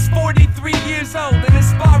 She was 43 years old, and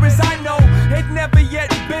as far as I know, had never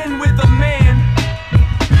yet been with a man.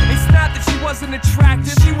 It's not that she wasn't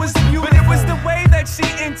attractive, she was beautiful, but it was the way that she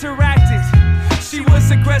interacted. She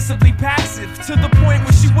was aggressively passive, to the point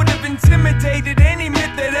where she would have intimidated any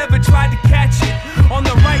myth that ever tried to catch it. On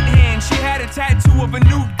the right hand, she had a tattoo of a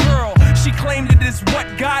nude girl. She claimed it is what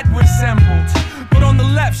God resembled. But on the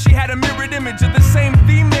left, she had a mirrored image of the same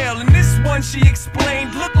female, and this one, she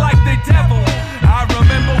explained, looked like the devil. I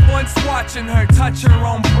remember once watching her touch her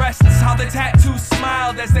own breasts, how the tattoo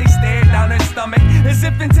smiled as they stared down her stomach, as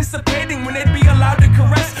if anticipating when they'd be allowed to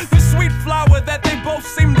caress the sweet flower that they both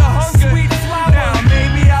seemed to hunger. Sweet flower. Now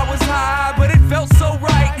maybe I was high, but it felt so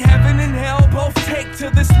right. Heaven and hell both take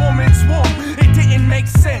to this woman's womb. It didn't make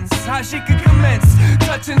sense how she could commence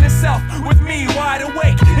touching herself with me wide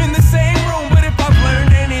awake in the same room. But if I've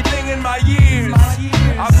learned anything in my years,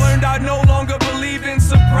 I've learned I no longer believe in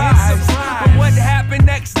surprise. But what happened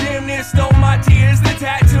next damn near stole my tears. The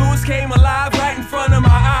tattoos came alive right in front of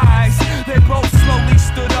my eyes. They both slowly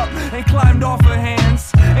stood up and climbed off her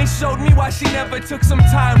hands, and showed me why she never took some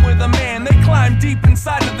time with a man. They climbed deep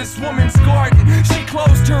inside of this woman's garden. She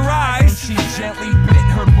closed her eyes, and she gently bit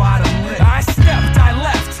her bottom lip. I stepped, I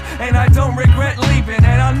left, and I don't regret leaving.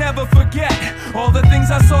 And I'll never forget all the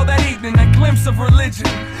things I saw that evening. A glimpse of religion,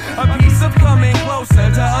 a piece of coming closer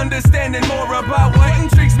to understanding more about what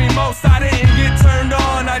intrigues me most. I didn't get turned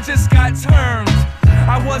on, I just got turned.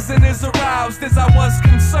 I wasn't as aroused as I was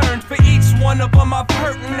concerned. For each one of them I've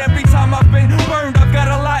hurt, and every time I've been burned, I've got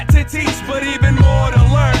a lot to teach, but even more to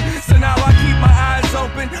learn. So now I keep my eyes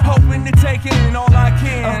open, hoping to take in all I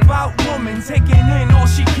can about woman, taking in all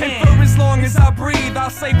she can. And for as long as I breathe, I'll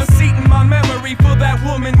save a seat in my memory for that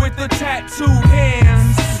woman with the tattooed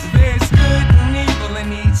hands. There's good and evil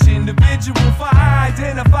in each individual, for I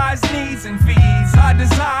identifies needs and feeds our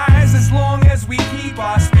desires. As long as we keep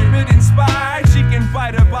our spirit inspired, she can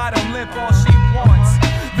bite her bottom lip all she wants.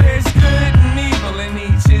 There's good and evil in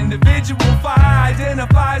each individual, for I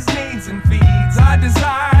identifies needs and feeds our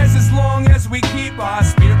desires. As long as we keep our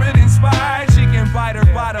spirit inspired, she can bite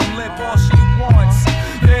her bottom lip all she wants.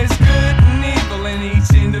 There's good and evil in each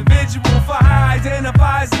individual, for I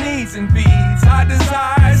identifies needs and feeds our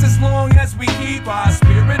desires. As long as we keep our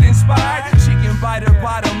spirit inspired, she can bite her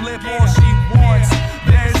bottom lip all she wants.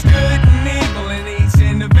 There's good and evil in each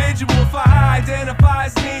individual, for I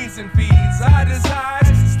identifies needs and feeds our desires.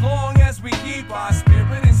 As long as we keep our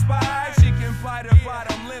spirit inspired, she can bite her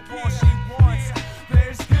bottom lip all she wants.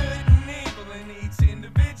 There's good and evil in each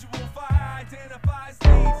individual, for I identifies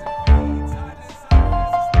needs and feeds our desires.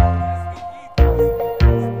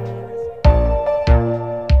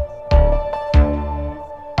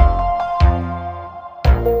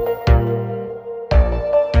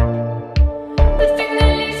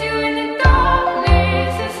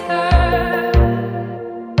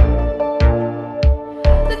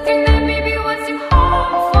 The thing that maybe wants you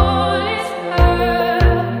harmful is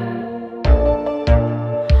her.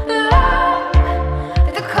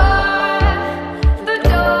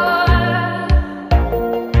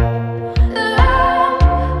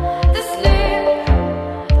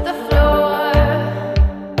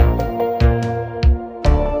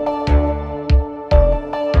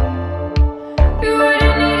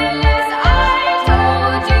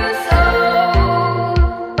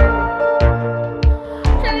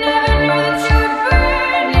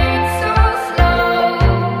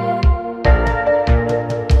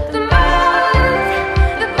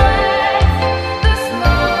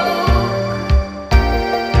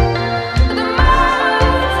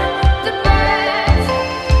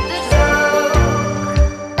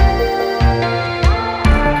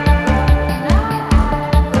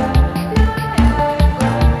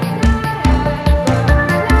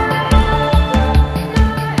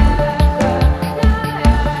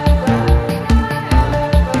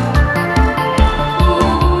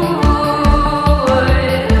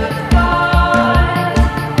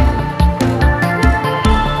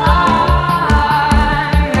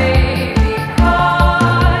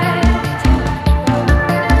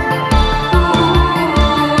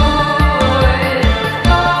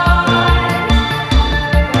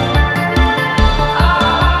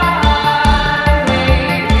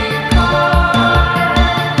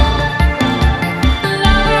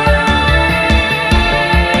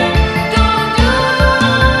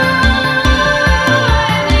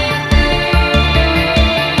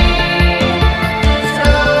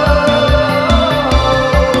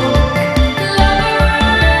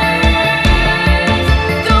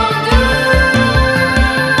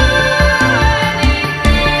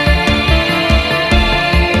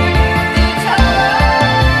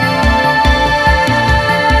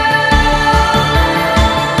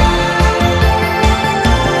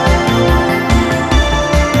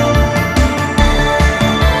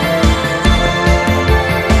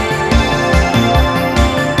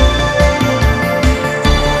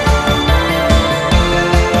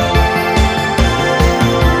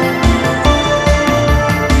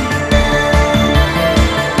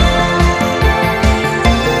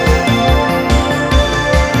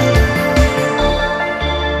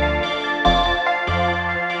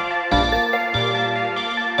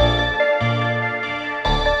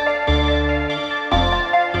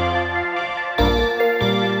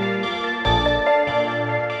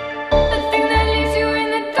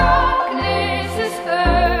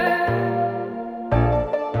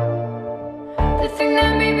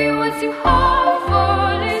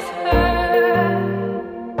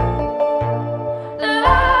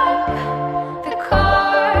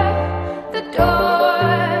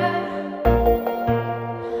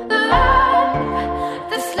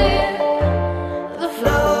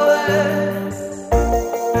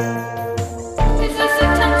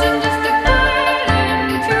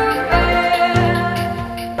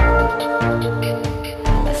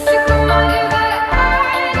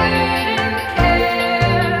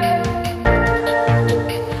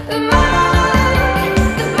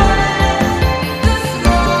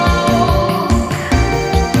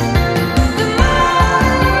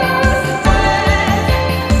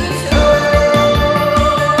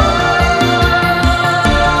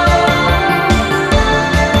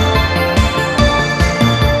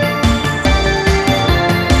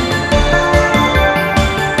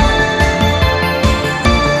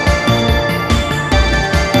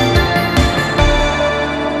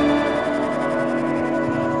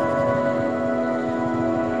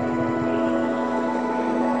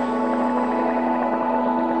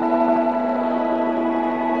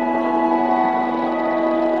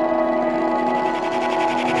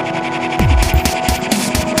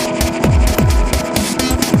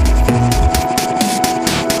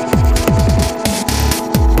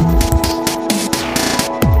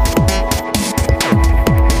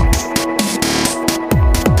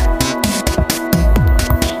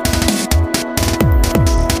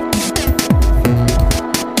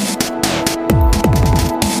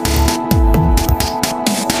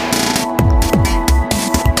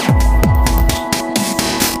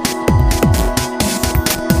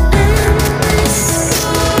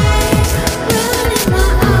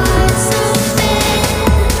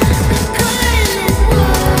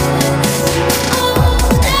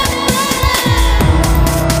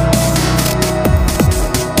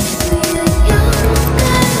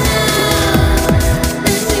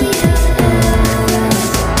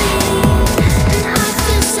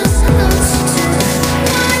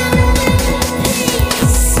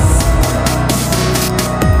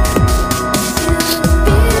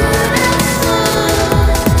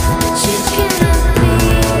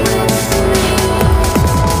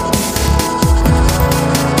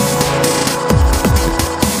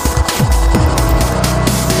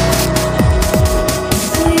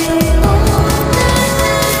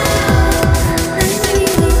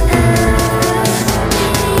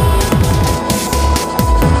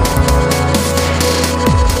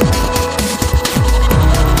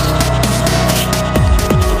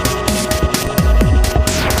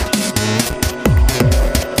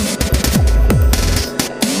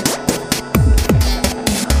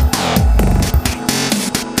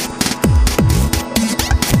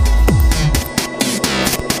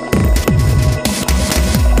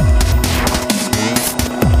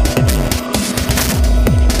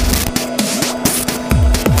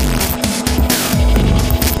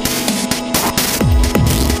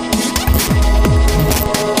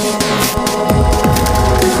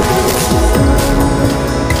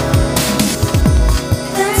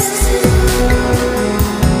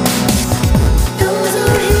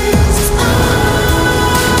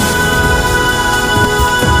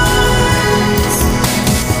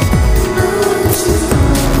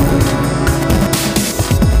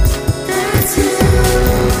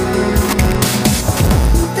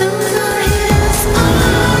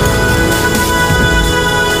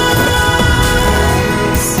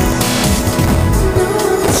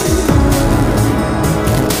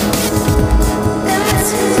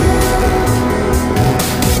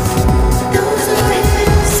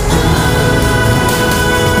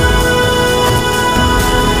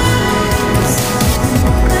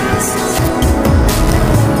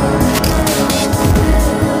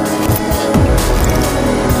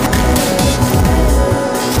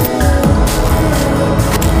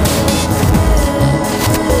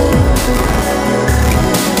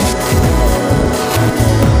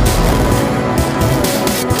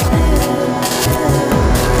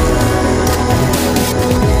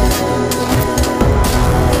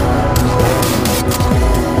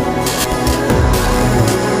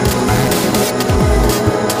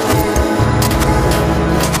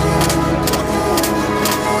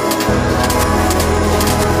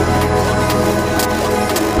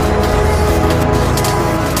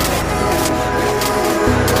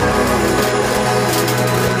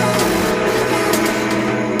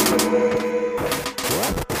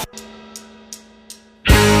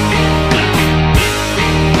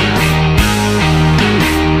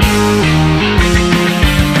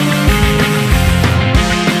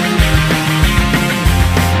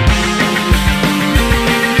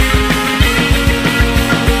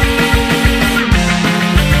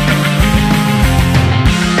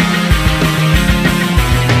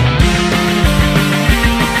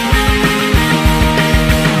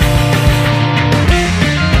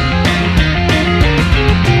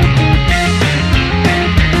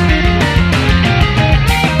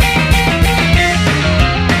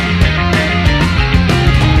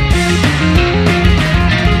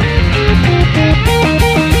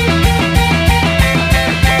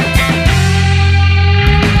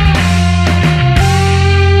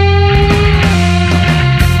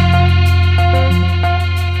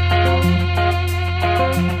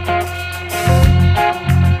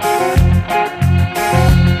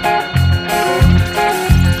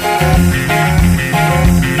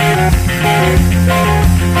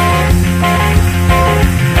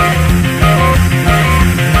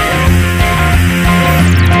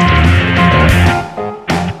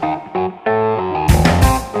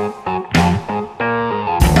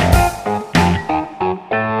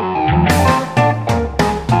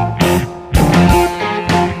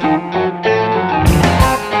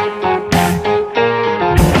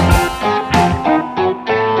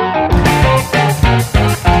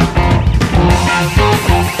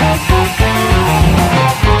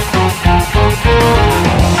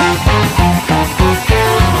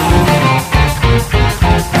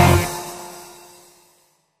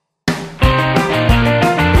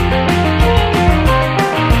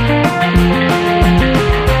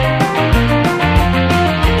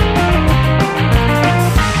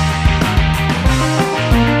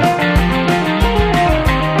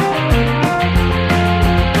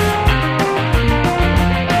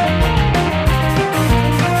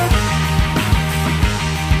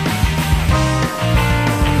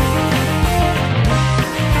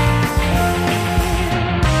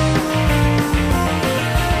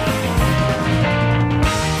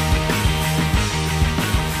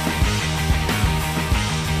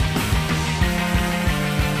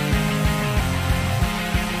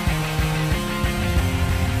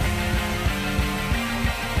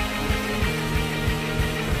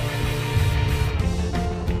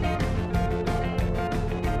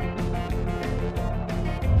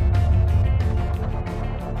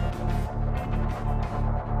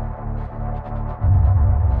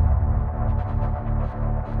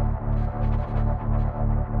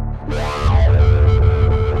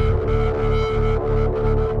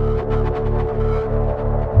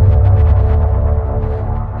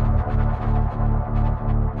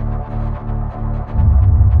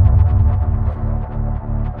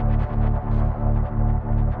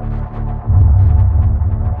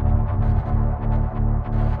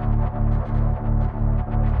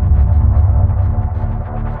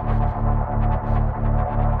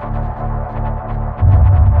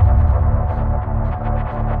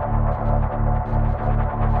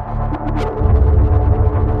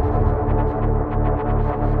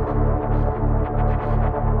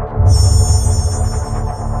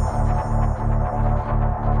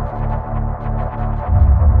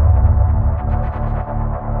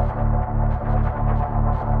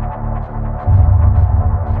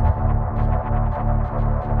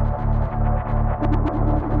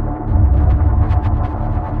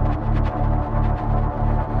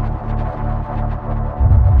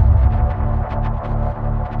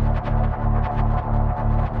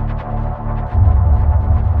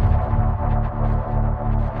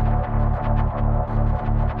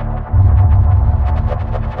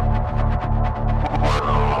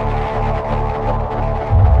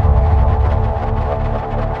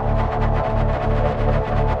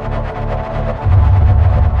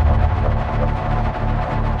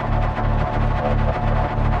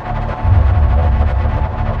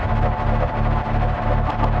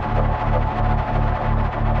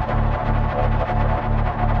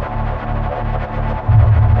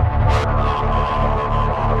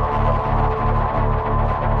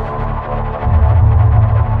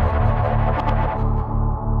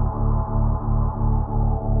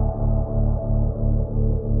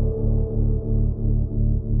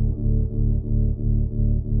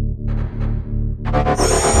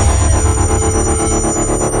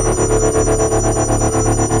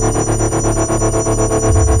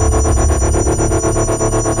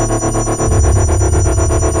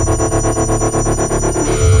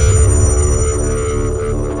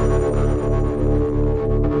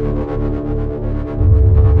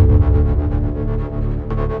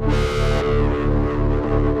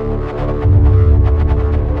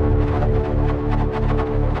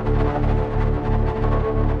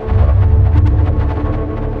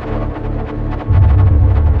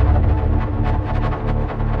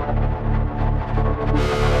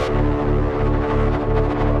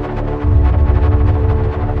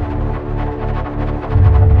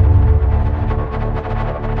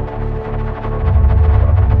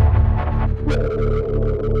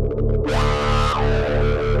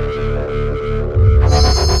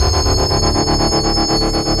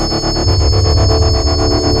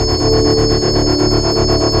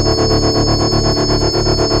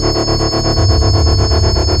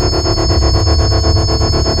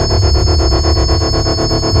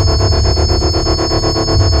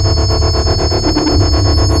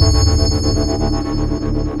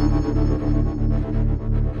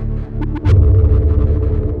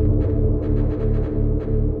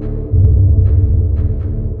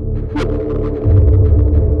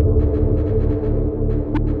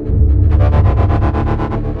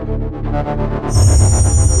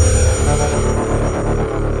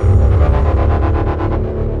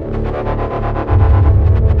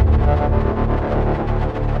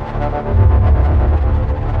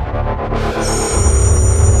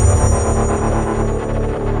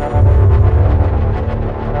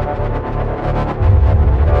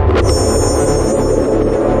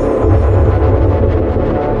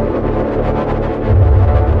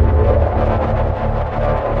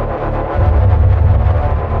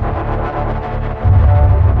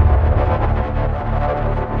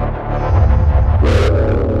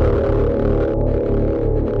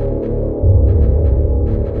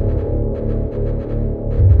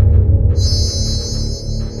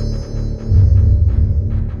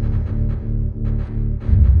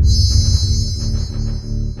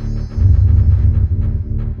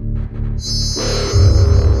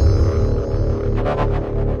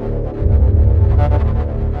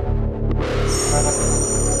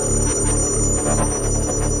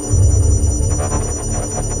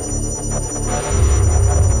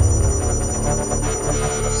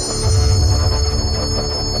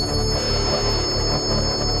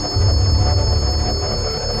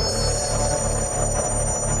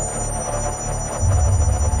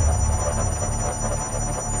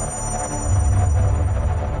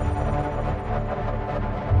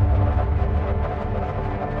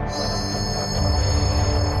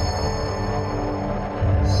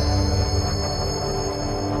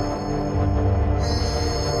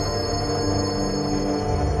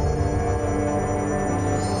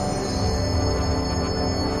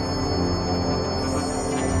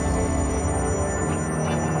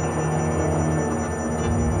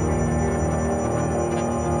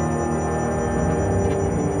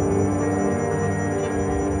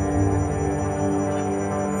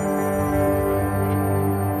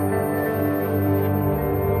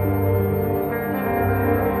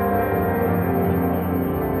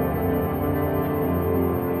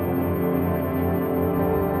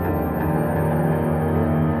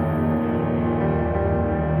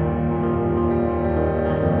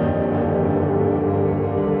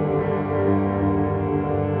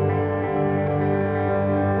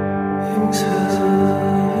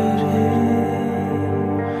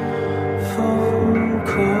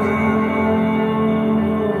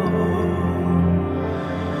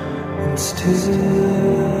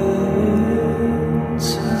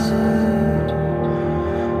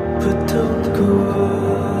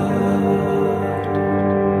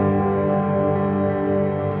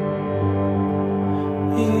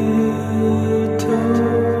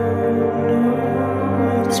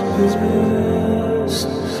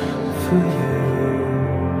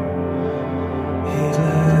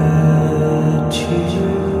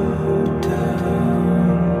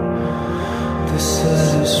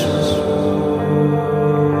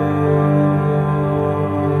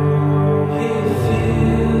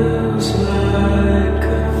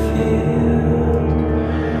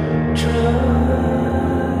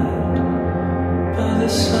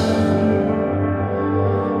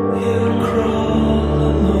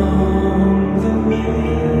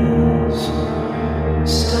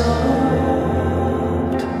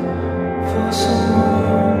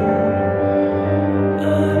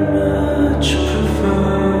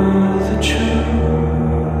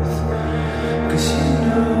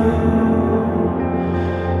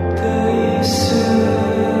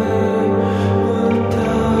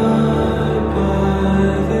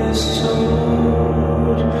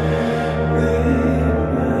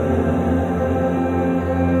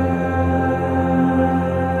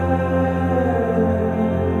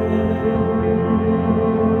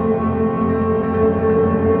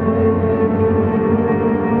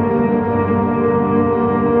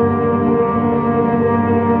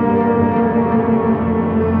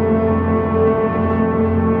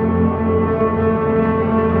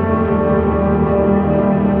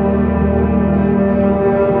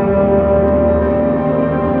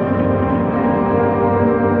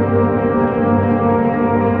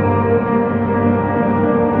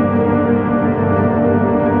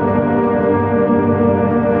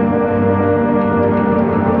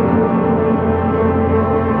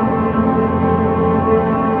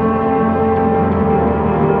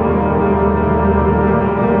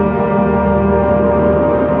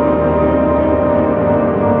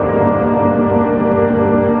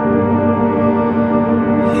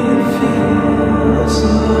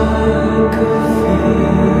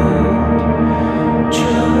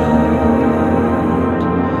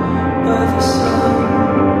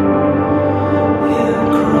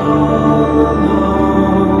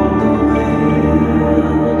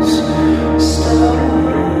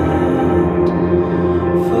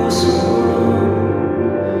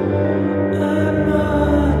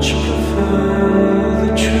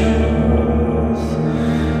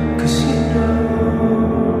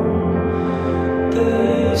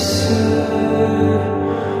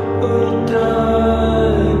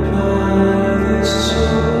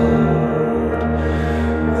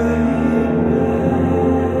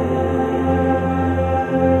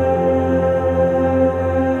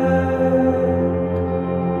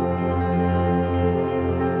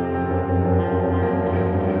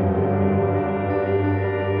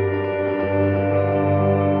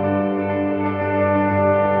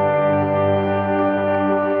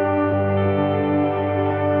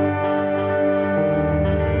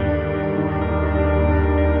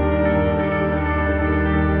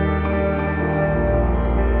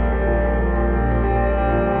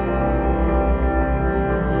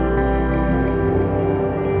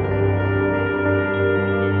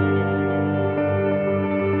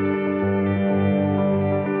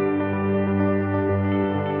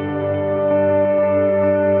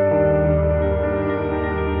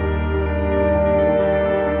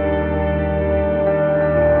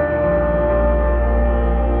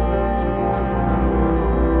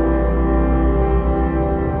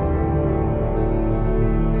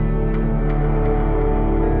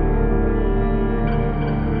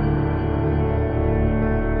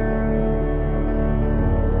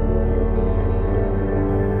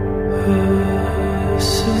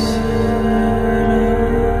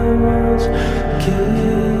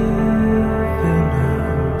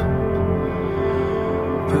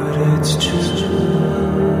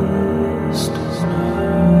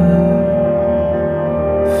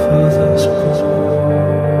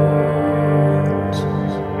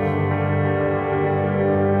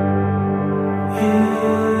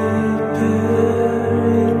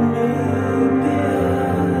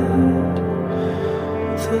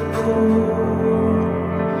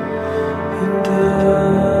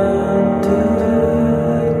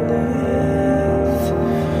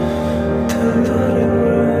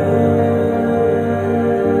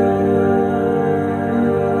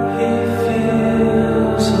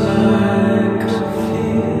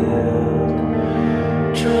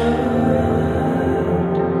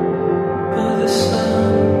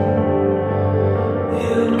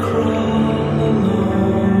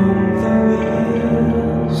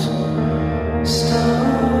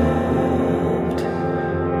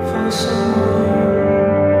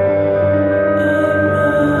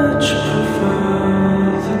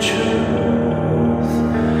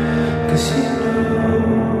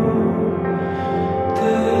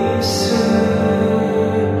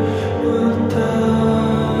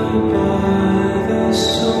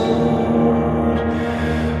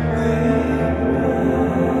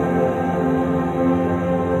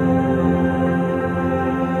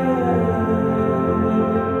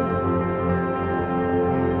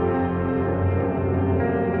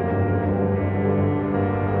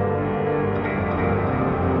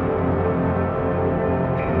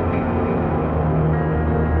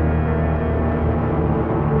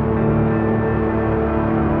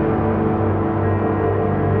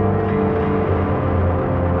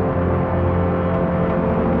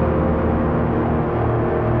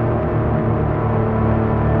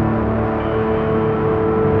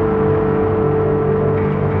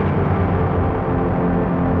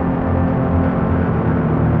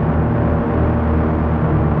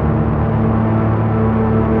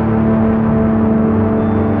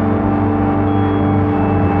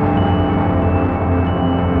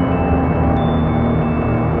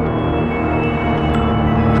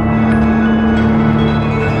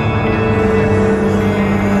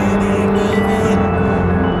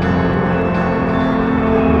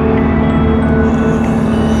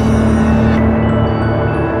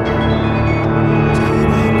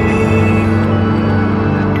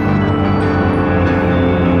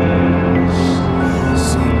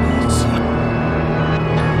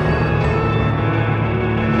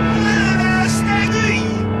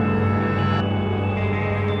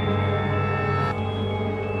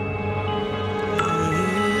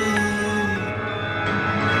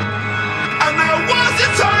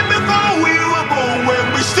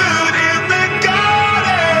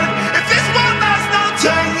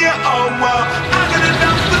 your